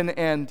Stephen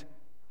and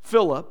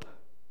Philip.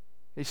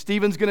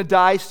 Stephen's going to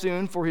die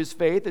soon for his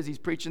faith as he's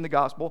preaching the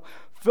gospel.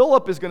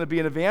 Philip is going to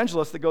be an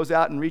evangelist that goes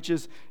out and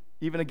reaches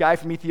even a guy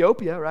from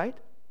Ethiopia, right?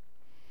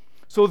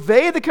 So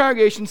the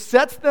congregation,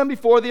 sets them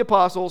before the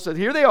apostles, says,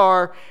 here they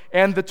are,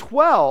 and the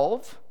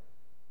 12,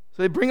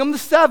 so they bring them the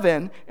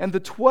 7, and the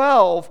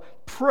 12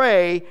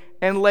 pray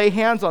and lay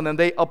hands on them.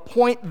 They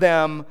appoint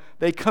them,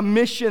 they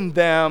commission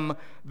them,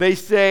 they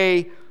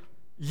say,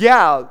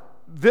 yeah,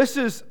 this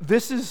is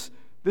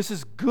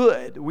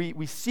good.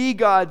 We see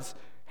God's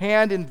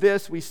hand in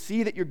this. We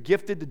see that you're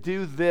gifted to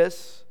do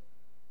this.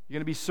 You're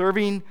going to be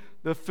serving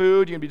the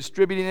food. You're going to be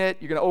distributing it.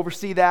 You're going to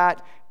oversee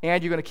that.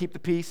 And you're going to keep the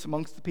peace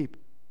amongst the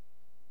people.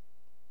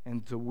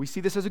 And so we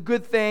see this as a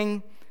good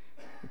thing.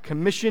 We're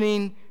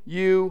commissioning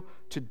you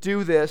to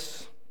do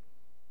this.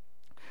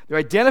 They're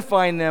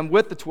identifying them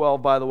with the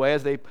 12, by the way.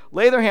 As they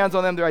lay their hands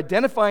on them, they're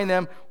identifying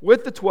them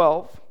with the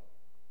 12.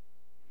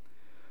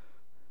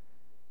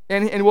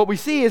 And what we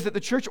see is that the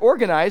church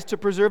organized to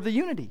preserve the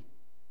unity.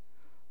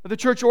 The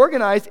church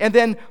organized and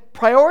then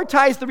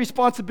prioritized the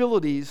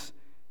responsibilities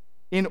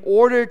in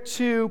order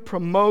to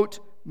promote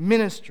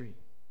ministry.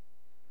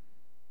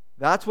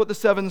 That's what the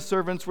 7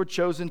 servants were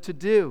chosen to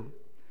do.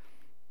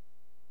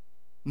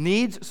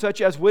 Needs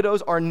such as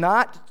widows are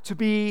not to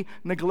be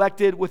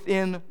neglected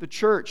within the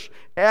church,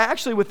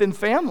 actually within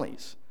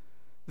families.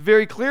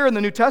 Very clear in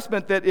the New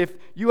Testament that if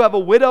you have a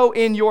widow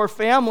in your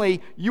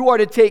family, you are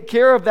to take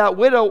care of that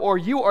widow or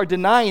you are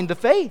denying the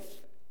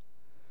faith.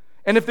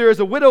 And if there is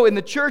a widow in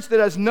the church that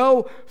has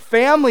no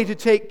family to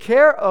take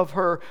care of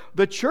her,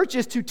 the church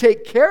is to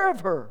take care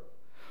of her.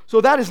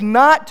 So that is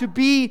not to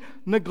be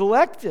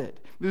neglected.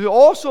 It is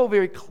also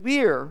very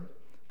clear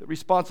that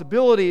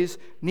responsibilities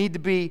need to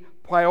be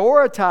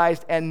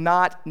prioritized and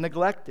not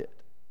neglected.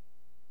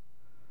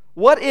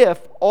 What if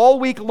all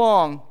week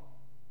long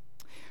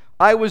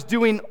I was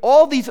doing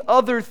all these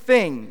other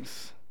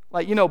things?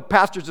 Like,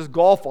 pastors just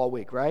golf all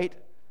week, right?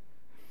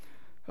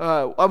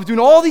 I was doing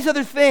all these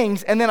other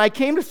things, and then I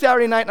came to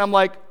Saturday night, and I'm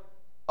like,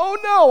 oh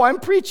no, I'm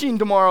preaching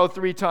tomorrow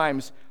 3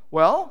 times.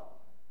 Well,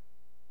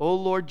 oh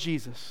Lord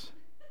Jesus,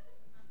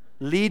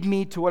 lead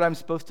me to what I'm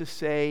supposed to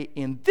say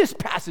in this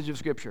passage of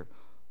Scripture.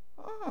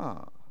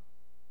 All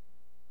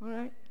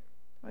right,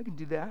 I can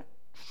do that.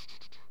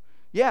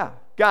 Yeah,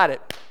 got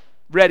it.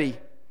 Ready.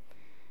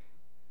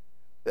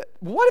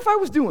 What if I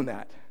was doing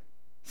that?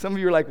 Some of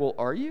you are like, well,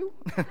 are you?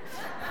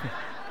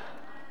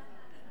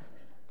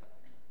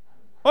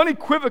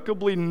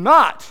 Unequivocally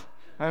not.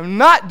 I'm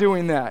not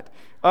doing that.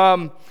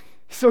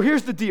 So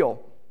here's the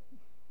deal.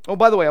 Oh,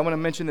 by the way, I want to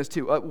mention this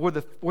too.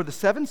 Were the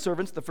 7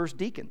 servants the first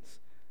deacons?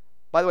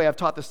 By the way, I've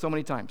taught this so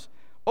many times.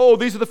 Oh,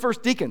 these are the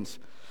first deacons.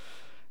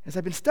 As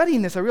I've been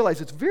studying this, I realize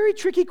it's a very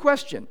tricky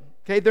question.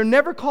 Okay, they're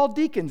never called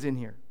deacons in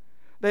here.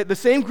 The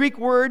same Greek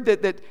word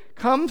that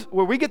comes,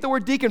 where we get the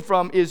word deacon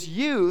from, is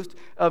used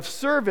of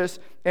service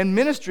and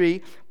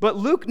ministry, but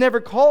Luke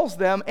never calls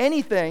them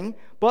anything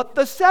but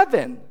the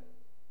 7.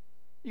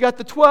 You got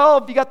the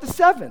 12, you got the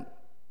 7.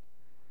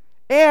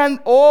 And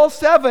all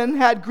 7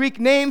 had Greek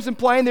names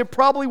implying they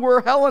probably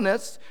were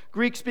Hellenists,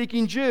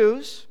 Greek-speaking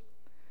Jews.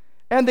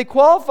 And they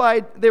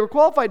were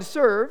qualified to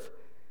serve,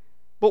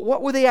 but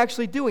what were they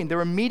actually doing? They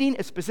were meeting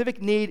a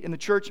specific need in the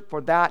church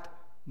for that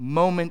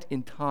moment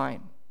in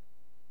time.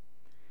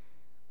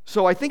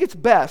 So I think it's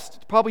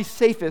best, probably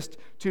safest,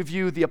 to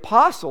view the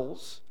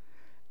apostles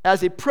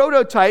as a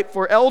prototype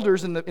for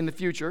elders in the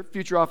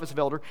future office of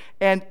elder,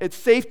 and it's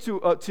safe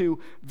to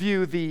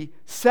view the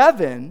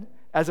 7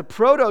 as a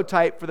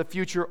prototype for the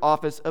future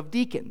office of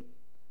deacon.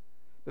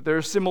 That there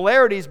are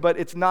similarities, but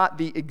it's not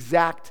the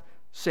exact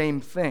same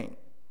thing.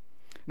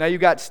 Now you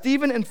got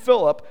Stephen and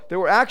Philip. They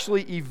were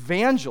actually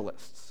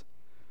evangelists.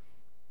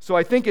 So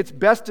I think it's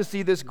best to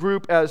see this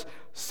group as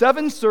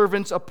 7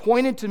 servants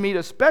appointed to meet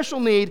a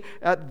special need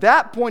at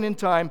that point in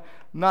time,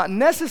 not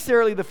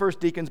necessarily the first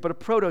deacons, but a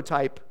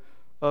prototype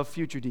of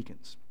future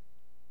deacons.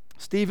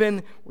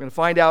 Stephen, we're going to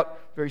find out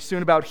very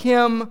soon about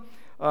him,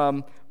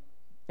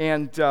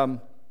 and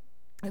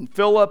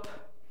Philip,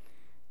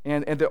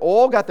 and they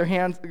all got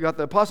the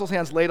apostles'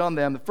 hands laid on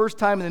them. The first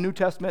time in the New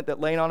Testament that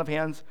laying on of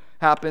hands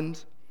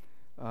happened.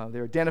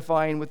 They're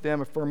identifying with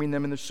them, affirming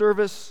them in their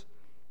service,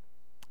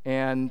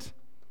 and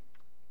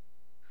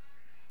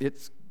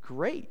it's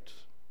great.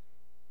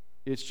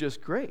 It's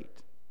just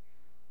great.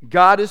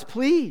 God is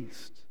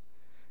pleased.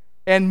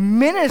 And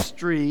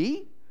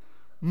ministry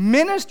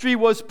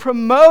was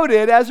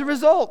promoted as a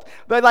result.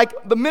 But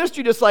the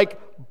ministry just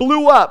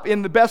blew up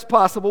in the best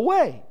possible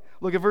way.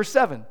 Look at verse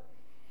 7.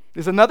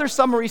 There's another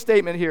summary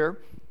statement here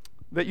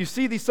that you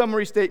see these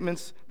summary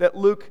statements that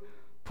Luke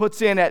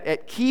puts in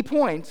at key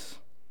points.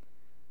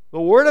 The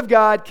word of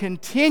God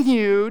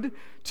continued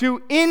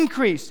to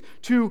increase,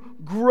 to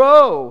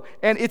grow.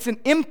 And it's an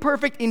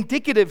imperfect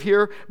indicative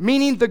here,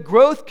 meaning the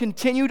growth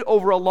continued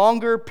over a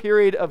longer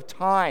period of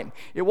time.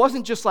 It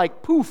wasn't just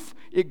like poof,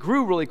 it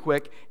grew really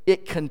quick.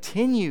 It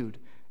continued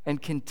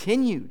and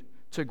continued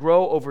to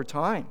grow over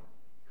time.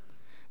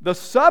 The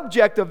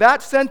subject of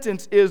that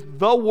sentence is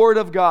the Word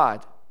of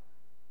God.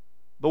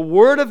 The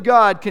Word of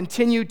God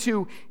continued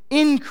to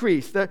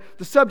increase. The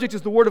subject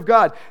is the Word of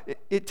God.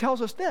 It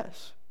tells us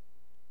this: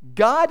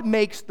 God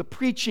makes the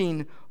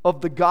preaching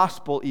of the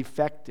gospel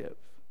effective.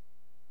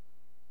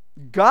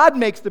 God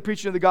makes the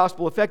preaching of the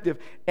gospel effective,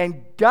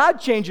 and God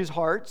changes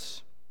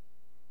hearts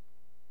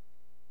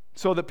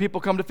so that people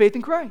come to faith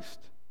in Christ.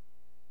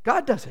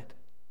 God does it.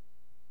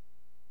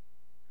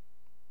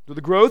 So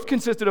the growth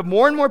consisted of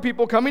more and more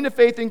people coming to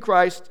faith in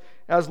Christ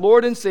as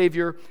Lord and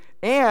Savior,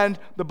 and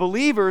the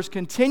believers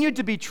continued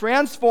to be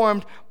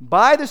transformed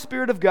by the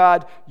Spirit of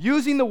God,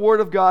 using the Word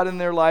of God in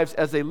their lives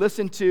as they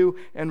listened to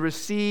and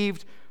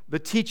received the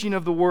teaching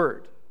of the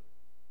Word.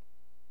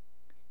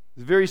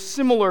 It's very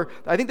similar.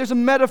 I think there's a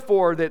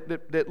metaphor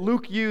that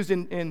Luke used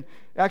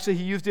actually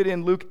he used it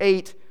in Luke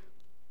 8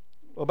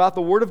 about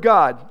the Word of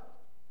God.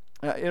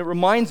 It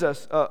reminds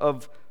us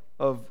of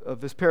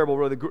this parable,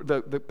 or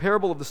the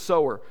parable of the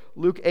sower,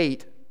 Luke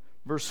 8,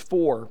 verse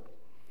 4.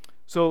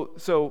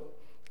 So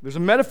there's a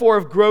metaphor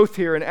of growth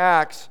here in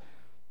Acts,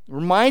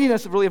 reminding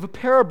us really of a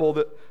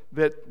parable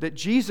that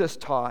Jesus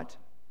taught.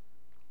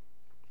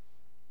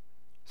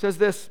 It says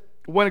this: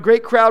 when a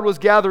great crowd was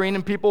gathering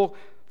and people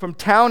from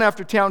town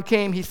after town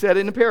came, he said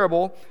in a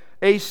parable,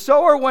 a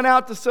sower went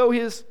out to sow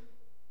his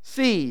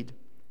seed.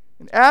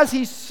 And as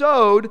he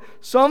sowed,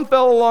 some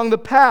fell along the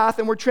path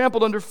and were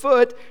trampled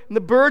underfoot, and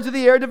the birds of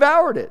the air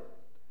devoured it.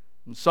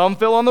 And some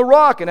fell on the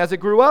rock, and as it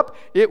grew up,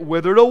 it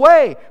withered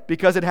away,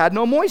 because it had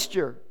no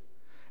moisture.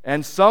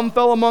 And some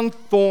fell among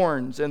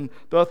thorns, and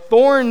the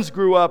thorns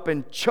grew up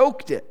and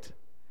choked it.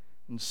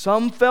 And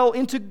some fell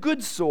into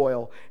good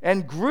soil,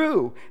 and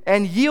grew,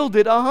 and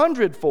yielded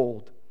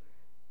 100-fold.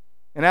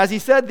 And as he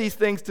said these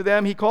things to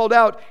them, he called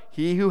out,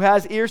 "He who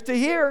has ears to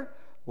hear,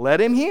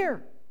 let him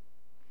hear."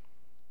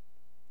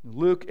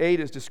 Luke 8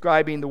 is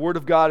describing the Word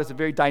of God as a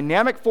very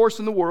dynamic force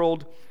in the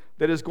world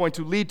that is going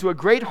to lead to a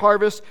great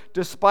harvest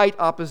despite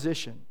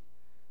opposition.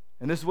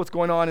 And this is what's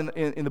going on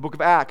in the book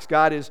of Acts.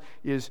 God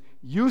is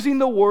using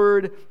the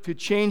Word to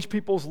change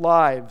people's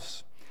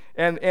lives.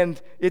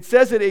 And it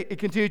says that it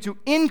continued to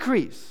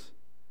increase.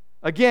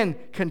 Again,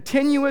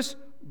 continuous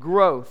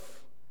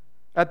growth.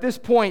 At this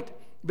point,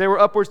 there were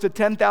upwards to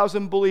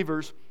 10,000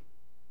 believers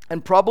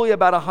and probably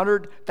about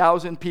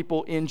 100,000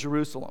 people in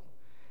Jerusalem,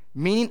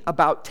 meaning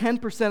about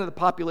 10% of the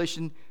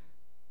population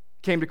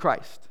came to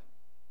Christ.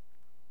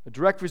 A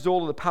direct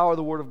result of the power of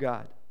the Word of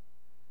God.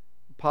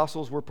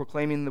 Apostles were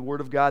proclaiming the Word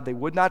of God. They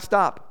would not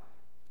stop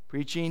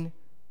preaching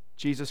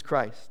Jesus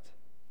Christ.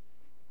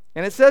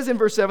 And it says in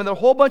verse 7 that a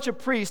whole bunch of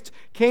priests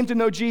came to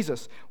know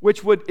Jesus,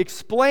 which would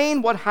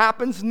explain what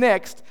happens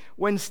next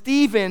when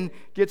Stephen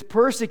gets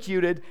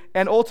persecuted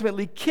and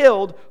ultimately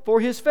killed for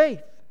his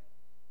faith.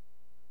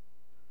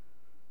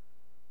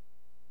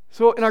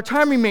 So in our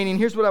time remaining,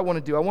 here's what I want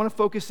to do. I want to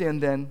focus in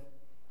then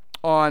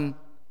on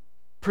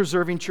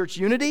preserving church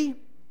unity,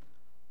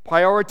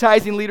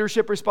 prioritizing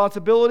leadership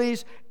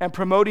responsibilities, and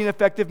promoting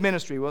effective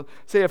ministry. We'll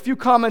say a few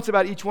comments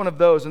about each one of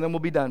those, and then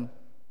we'll be done.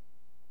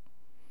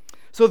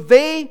 So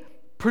they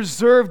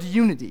preserved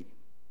unity.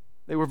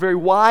 They were very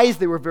wise.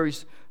 They were very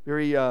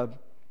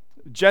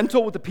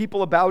gentle with the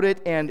people about it,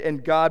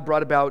 and God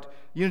brought about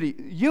unity.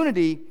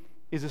 Unity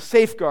is a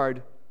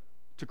safeguard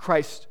to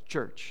Christ's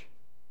church.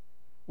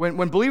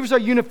 When believers are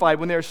unified,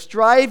 when they're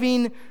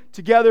striving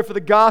together for the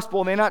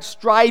gospel, and they're not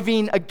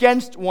striving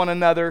against one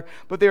another,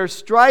 but they are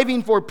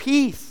striving for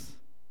peace.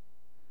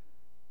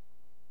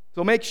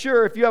 So make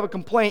sure if you have a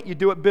complaint, you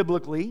do it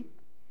biblically.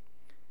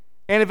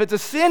 And if it's a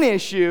sin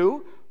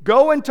issue,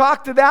 go and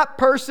talk to that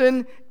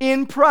person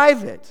in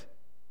private.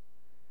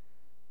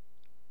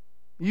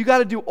 You got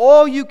to do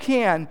all you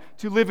can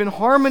to live in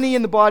harmony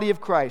in the body of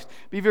Christ.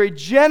 Be very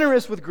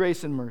generous with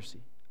grace and mercy.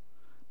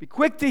 Be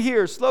quick to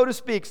hear, slow to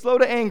speak, slow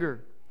to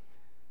anger.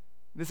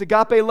 This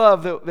agape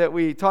love that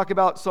we talk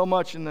about so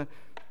much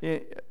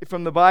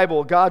from the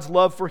Bible, God's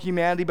love for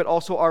humanity, but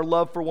also our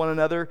love for one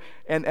another.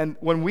 And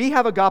when we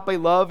have agape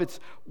love, it's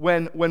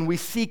when we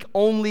seek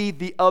only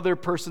the other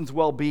person's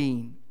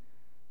well-being,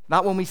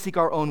 not when we seek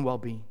our own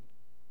well-being.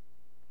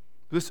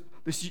 This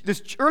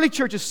early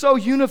church is so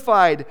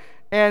unified,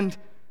 and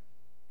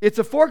it's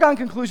a foregone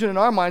conclusion in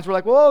our minds. We're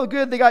like, well,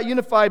 good, they got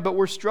unified, but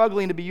we're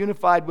struggling to be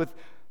unified with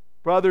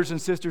brothers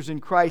and sisters in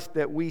Christ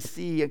that we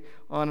see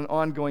on an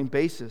ongoing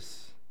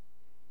basis.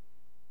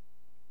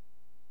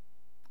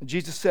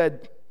 Jesus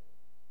said,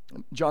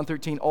 John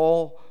 13,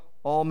 all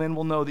men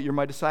will know that you're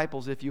my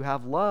disciples if you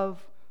have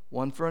love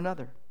one for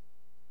another.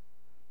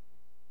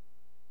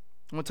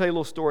 I'm going to tell you a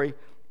little story.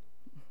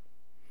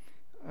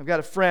 I've got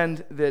a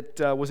friend that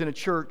was in a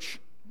church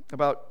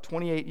about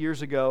 28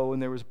 years ago, and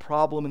there was a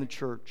problem in the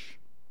church.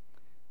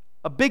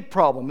 A big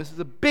problem. This is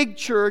a big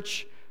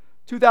church,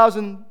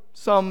 2,000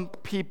 some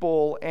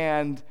people,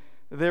 and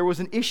there was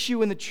an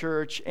issue in the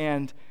church,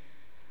 and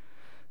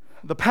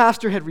the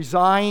pastor had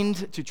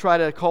resigned to try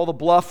to call the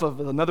bluff of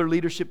another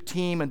leadership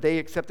team, and they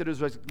accepted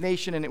his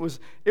resignation, and it was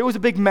a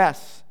big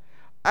mess.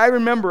 I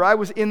remember I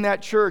was in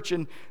that church,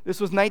 and this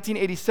was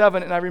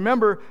 1987, and I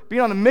remember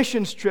being on a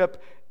missions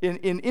trip in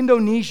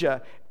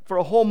Indonesia for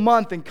a whole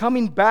month and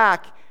coming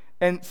back,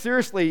 and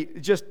seriously,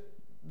 just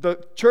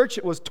the church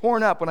was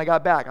torn up when I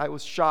got back. I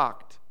was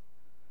shocked.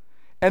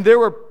 And there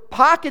were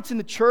pockets in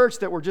the church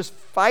that were just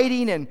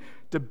fighting and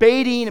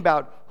debating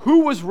about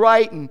who was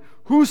right and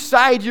whose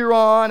side you're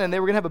on, and they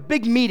were going to have a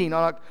big meeting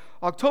on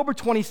October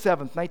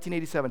 27th,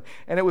 1987,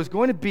 and it was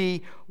going to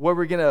be where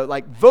we're going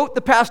to vote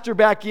the pastor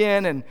back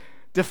in and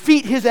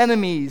defeat his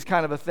enemies,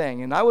 kind of a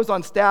thing. And I was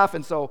on staff,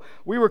 and so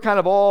we were kind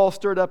of all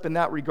stirred up in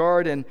that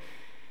regard, and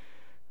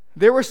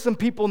there were some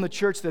people in the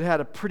church that had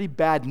a pretty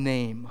bad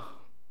name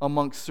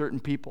amongst certain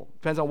people.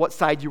 Depends on what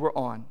side you were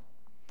on.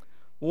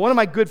 Well, one of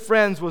my good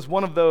friends was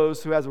one of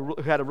those who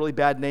had a really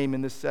bad name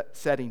in this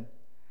setting.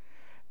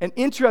 And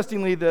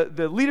interestingly,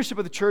 the leadership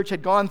of the church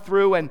had gone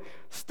through and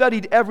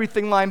studied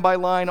everything line by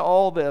line,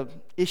 all the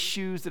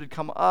issues that had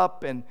come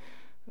up and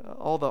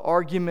all the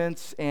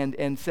arguments,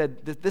 and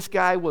said that this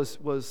guy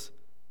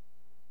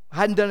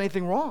hadn't done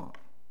anything wrong,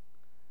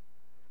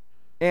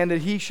 and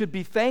that he should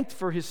be thanked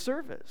for his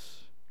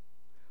service.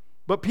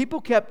 But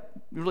people kept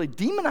really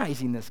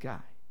demonizing this guy.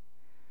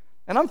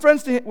 And I'm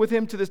friends with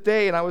him to this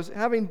day, and I was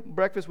having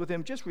breakfast with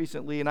him just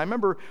recently, and I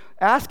remember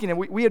asking him,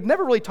 we had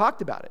never really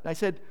talked about it, and I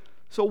said,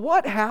 so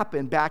what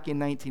happened back in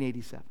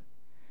 1987?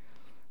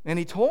 And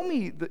he told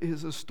me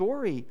his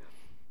story,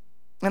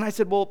 and I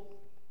said, well,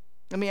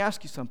 let me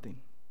ask you something.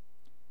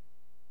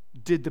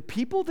 Did the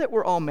people that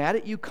were all mad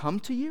at you come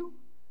to you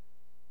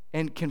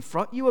and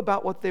confront you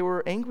about what they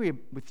were angry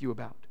with you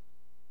about?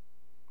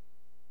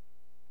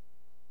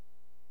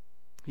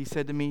 He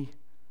said to me,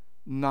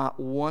 not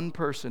one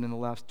person in the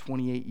last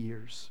 28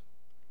 years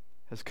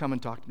has come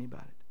and talked to me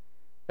about it.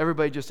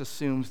 Everybody just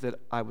assumes that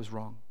I was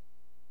wrong.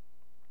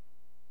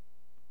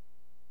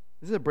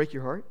 Does that break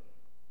your heart?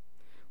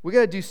 We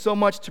got to do so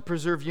much to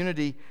preserve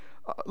unity.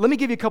 Let me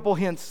give you a couple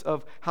hints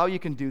of how you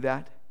can do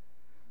that.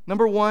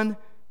 Number one,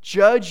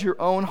 judge your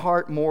own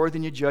heart more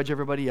than you judge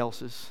everybody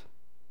else's.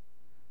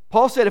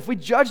 Paul said if we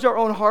judged our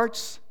own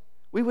hearts,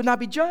 we would not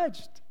be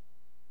judged.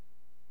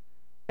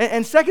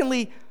 And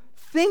secondly,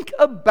 think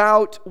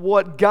about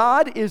what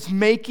God is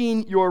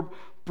making your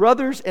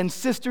brothers and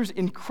sisters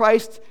in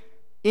Christ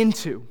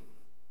into.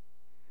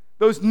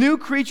 Those new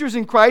creatures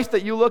in Christ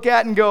that you look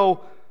at and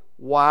go,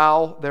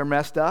 wow, they're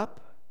messed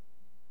up.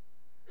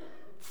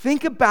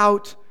 Think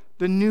about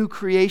the new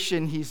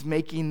creation he's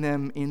making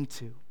them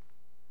into.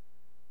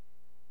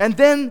 And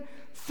then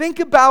think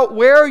about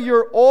where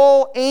you're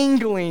all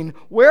angling,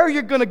 where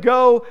you're going to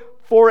go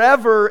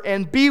forever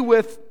and be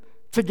with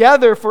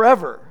together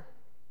forever.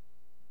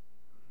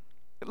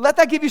 Let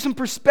that give you some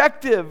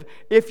perspective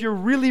if you're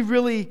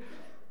really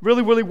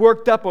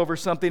worked up over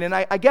something. And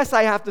I guess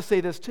I have to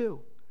say this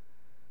too.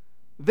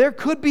 There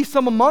could be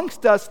some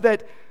amongst us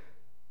that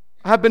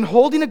have been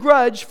holding a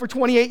grudge for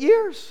 28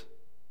 years.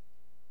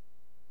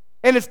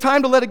 And it's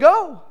time to let it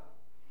go.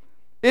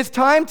 It's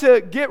time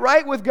to get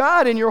right with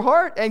God in your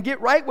heart and get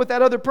right with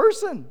that other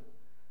person.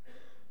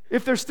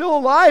 If they're still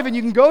alive and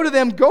you can go to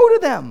them, go to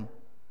them.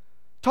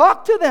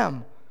 Talk to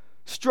them.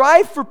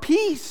 Strive for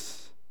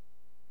peace.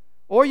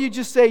 Or you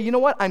just say, you know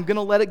what, I'm going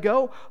to let it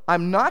go.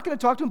 I'm not going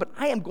to talk to them, but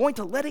I am going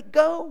to let it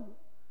go.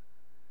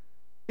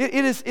 It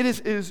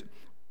is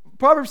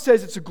Proverbs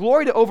says it's a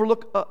glory to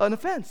overlook an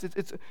offense.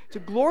 It's a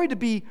glory to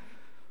be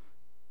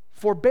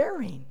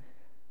forbearing.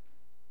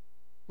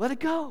 Let it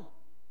go.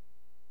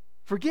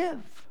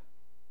 Forgive.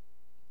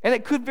 And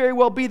it could very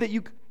well be that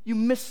you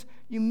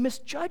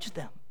misjudged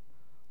them.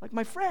 Like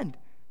my friend,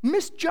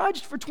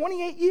 misjudged for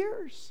 28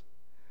 years.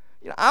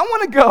 I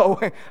want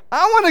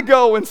to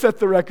go and set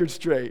the record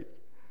straight.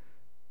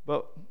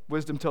 But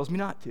wisdom tells me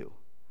not to.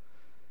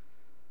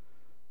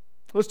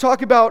 Let's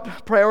talk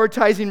about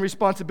prioritizing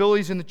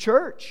responsibilities in the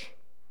church.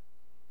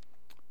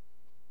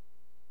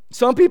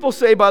 Some people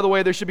say, by the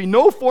way, there should be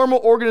no formal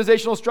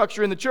organizational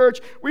structure in the church.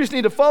 We just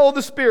need to follow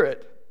the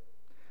Spirit.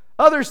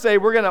 Others say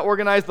we're going to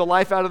organize the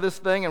life out of this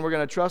thing and we're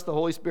going to trust the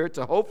Holy Spirit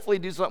to hopefully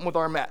do something with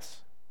our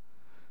mess.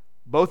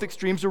 Both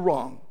extremes are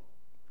wrong.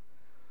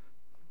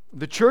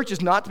 The church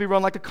is not to be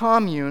run like a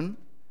commune, and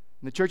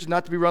the church is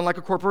not to be run like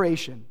a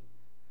corporation.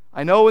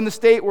 I know in the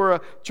state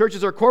where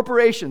churches are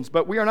corporations,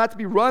 but we are not to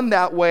be run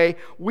that way.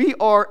 We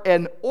are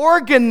an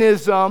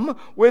organism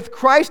with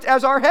Christ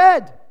as our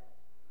head.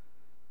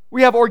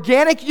 We have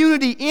organic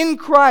unity in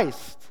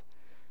Christ.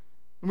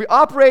 And we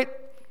operate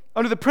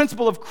under the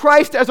principle of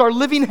Christ as our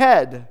living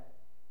head.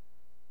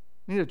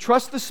 We need to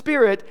trust the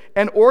Spirit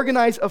and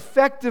organize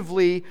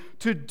effectively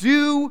to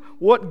do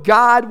what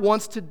God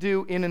wants to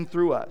do in and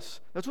through us.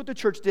 That's what the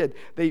church did.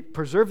 They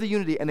preserved the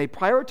unity and they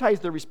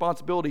prioritized their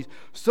responsibilities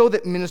so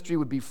that ministry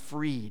would be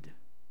freed.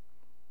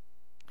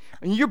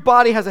 And your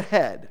body has a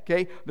head,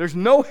 okay? There's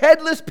no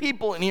headless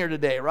people in here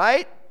today,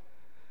 right?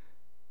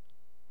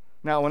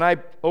 Now, when I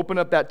opened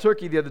up that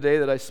turkey the other day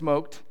that I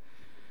smoked,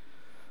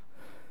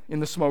 in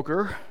the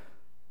smoker.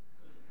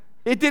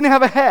 It didn't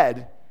have a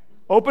head.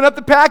 Open up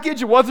the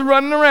package, it wasn't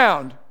running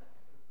around.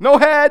 No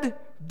head,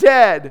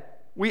 dead.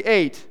 We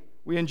ate,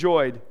 we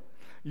enjoyed.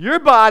 Your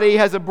body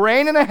has a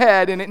brain and a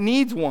head, and it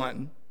needs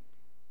one.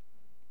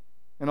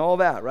 And all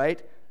that,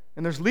 right?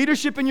 And there's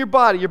leadership in your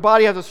body. Your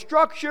body has a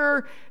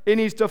structure, it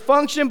needs to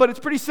function, but it's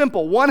pretty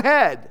simple. One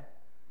head.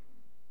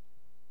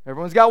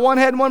 Everyone's got one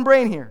head and one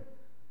brain here.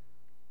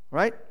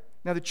 Right?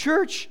 Now the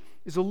church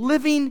is a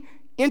living,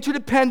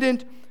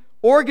 interdependent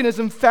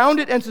organism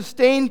founded and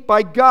sustained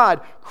by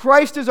God.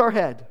 Christ is our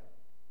head.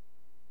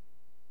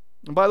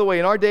 And by the way,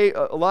 in our day,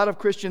 a lot of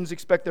Christians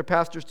expect their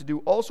pastors to do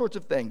all sorts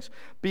of things.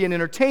 Be an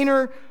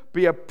entertainer,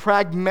 be a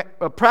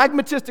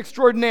pragmatist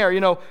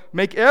extraordinaire,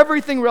 make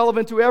everything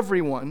relevant to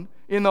everyone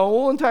in the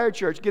whole entire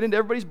church, get into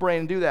everybody's brain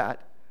and do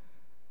that.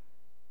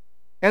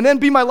 And then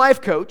be my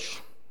life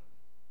coach.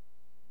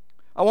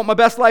 I want my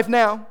best life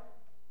now.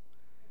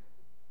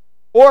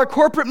 Or a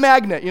corporate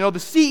magnate, the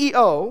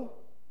CEO.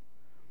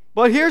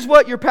 But here's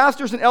what your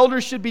pastors and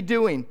elders should be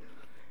doing.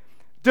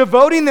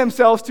 Devoting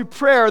themselves to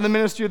prayer and the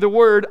ministry of the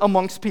word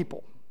amongst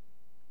people.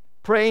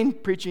 Praying,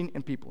 preaching,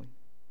 and peopling.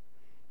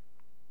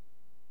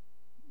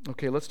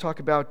 Okay, let's talk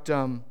about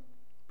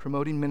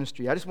promoting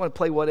ministry. I just want to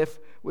play what if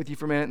with you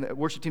for a minute. The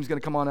worship team's going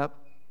to come on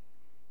up.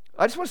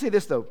 I just want to say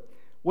this, though.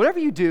 Whatever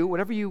you do,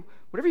 whatever you're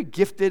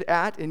gifted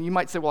at, and you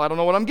might say, well, I don't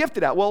know what I'm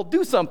gifted at. Well,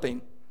 do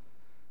something.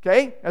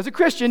 Okay? As a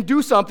Christian,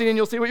 do something and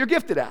you'll see what you're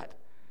gifted at.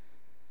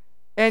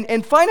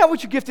 And find out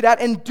what you're gifted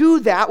at and do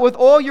that with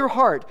all your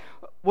heart.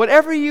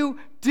 Whatever you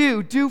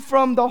do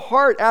from the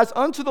heart as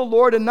unto the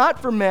Lord and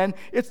not for men.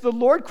 It's the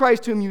Lord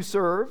Christ whom you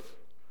serve.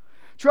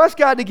 Trust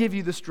God to give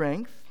you the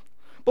strength.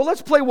 But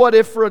let's play what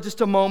if for just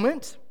a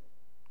moment.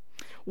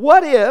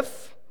 What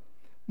if,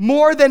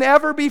 more than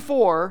ever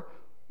before,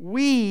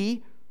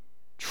 we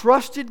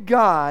trusted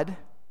God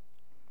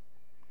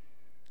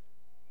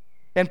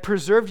and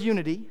preserved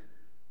unity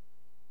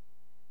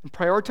and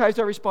prioritized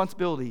our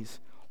responsibilities?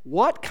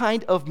 What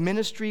kind of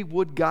ministry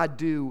would God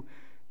do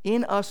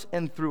in us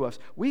and through us?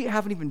 We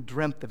haven't even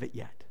dreamt of it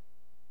yet.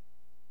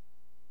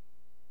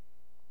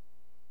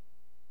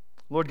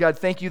 Lord God,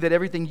 thank you that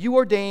everything you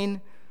ordain,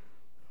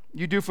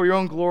 you do for your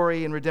own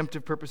glory and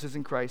redemptive purposes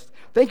in Christ.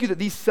 Thank you that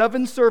these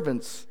 7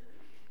 servants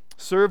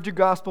served your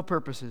gospel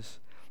purposes.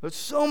 That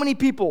so many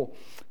people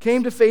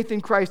came to faith in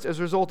Christ as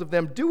a result of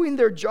them doing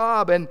their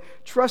job and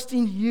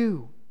trusting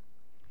you.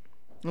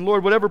 And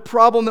Lord, whatever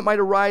problem that might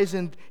arise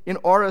in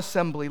our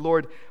assembly,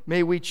 Lord,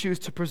 may we choose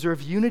to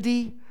preserve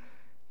unity,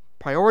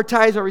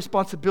 prioritize our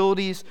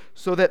responsibilities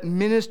so that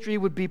ministry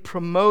would be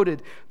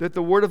promoted, that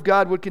the Word of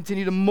God would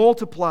continue to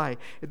multiply,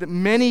 that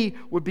many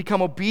would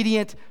become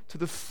obedient to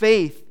the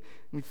faith.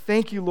 We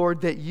thank you, Lord,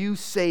 that you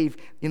save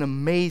in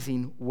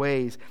amazing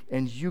ways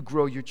and you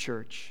grow your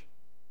church.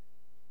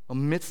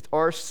 Amidst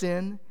our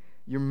sin,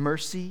 your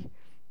mercy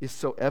is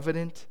so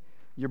evident.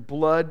 Your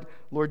blood,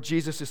 Lord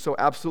Jesus, is so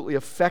absolutely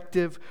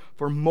effective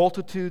for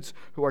multitudes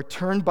who are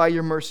turned by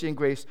your mercy and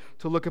grace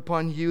to look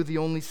upon you, the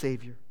only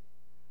Savior.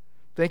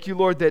 Thank you,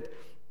 Lord, that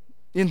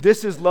in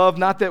this is love,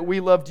 not that we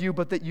loved you,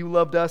 but that you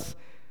loved us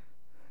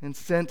and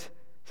sent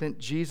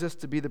Jesus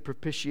to be the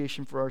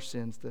propitiation for our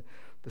sins, the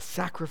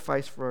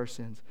sacrifice for our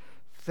sins.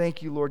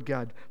 Thank you, Lord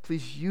God.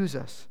 Please use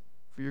us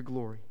for your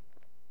glory.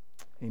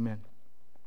 Amen.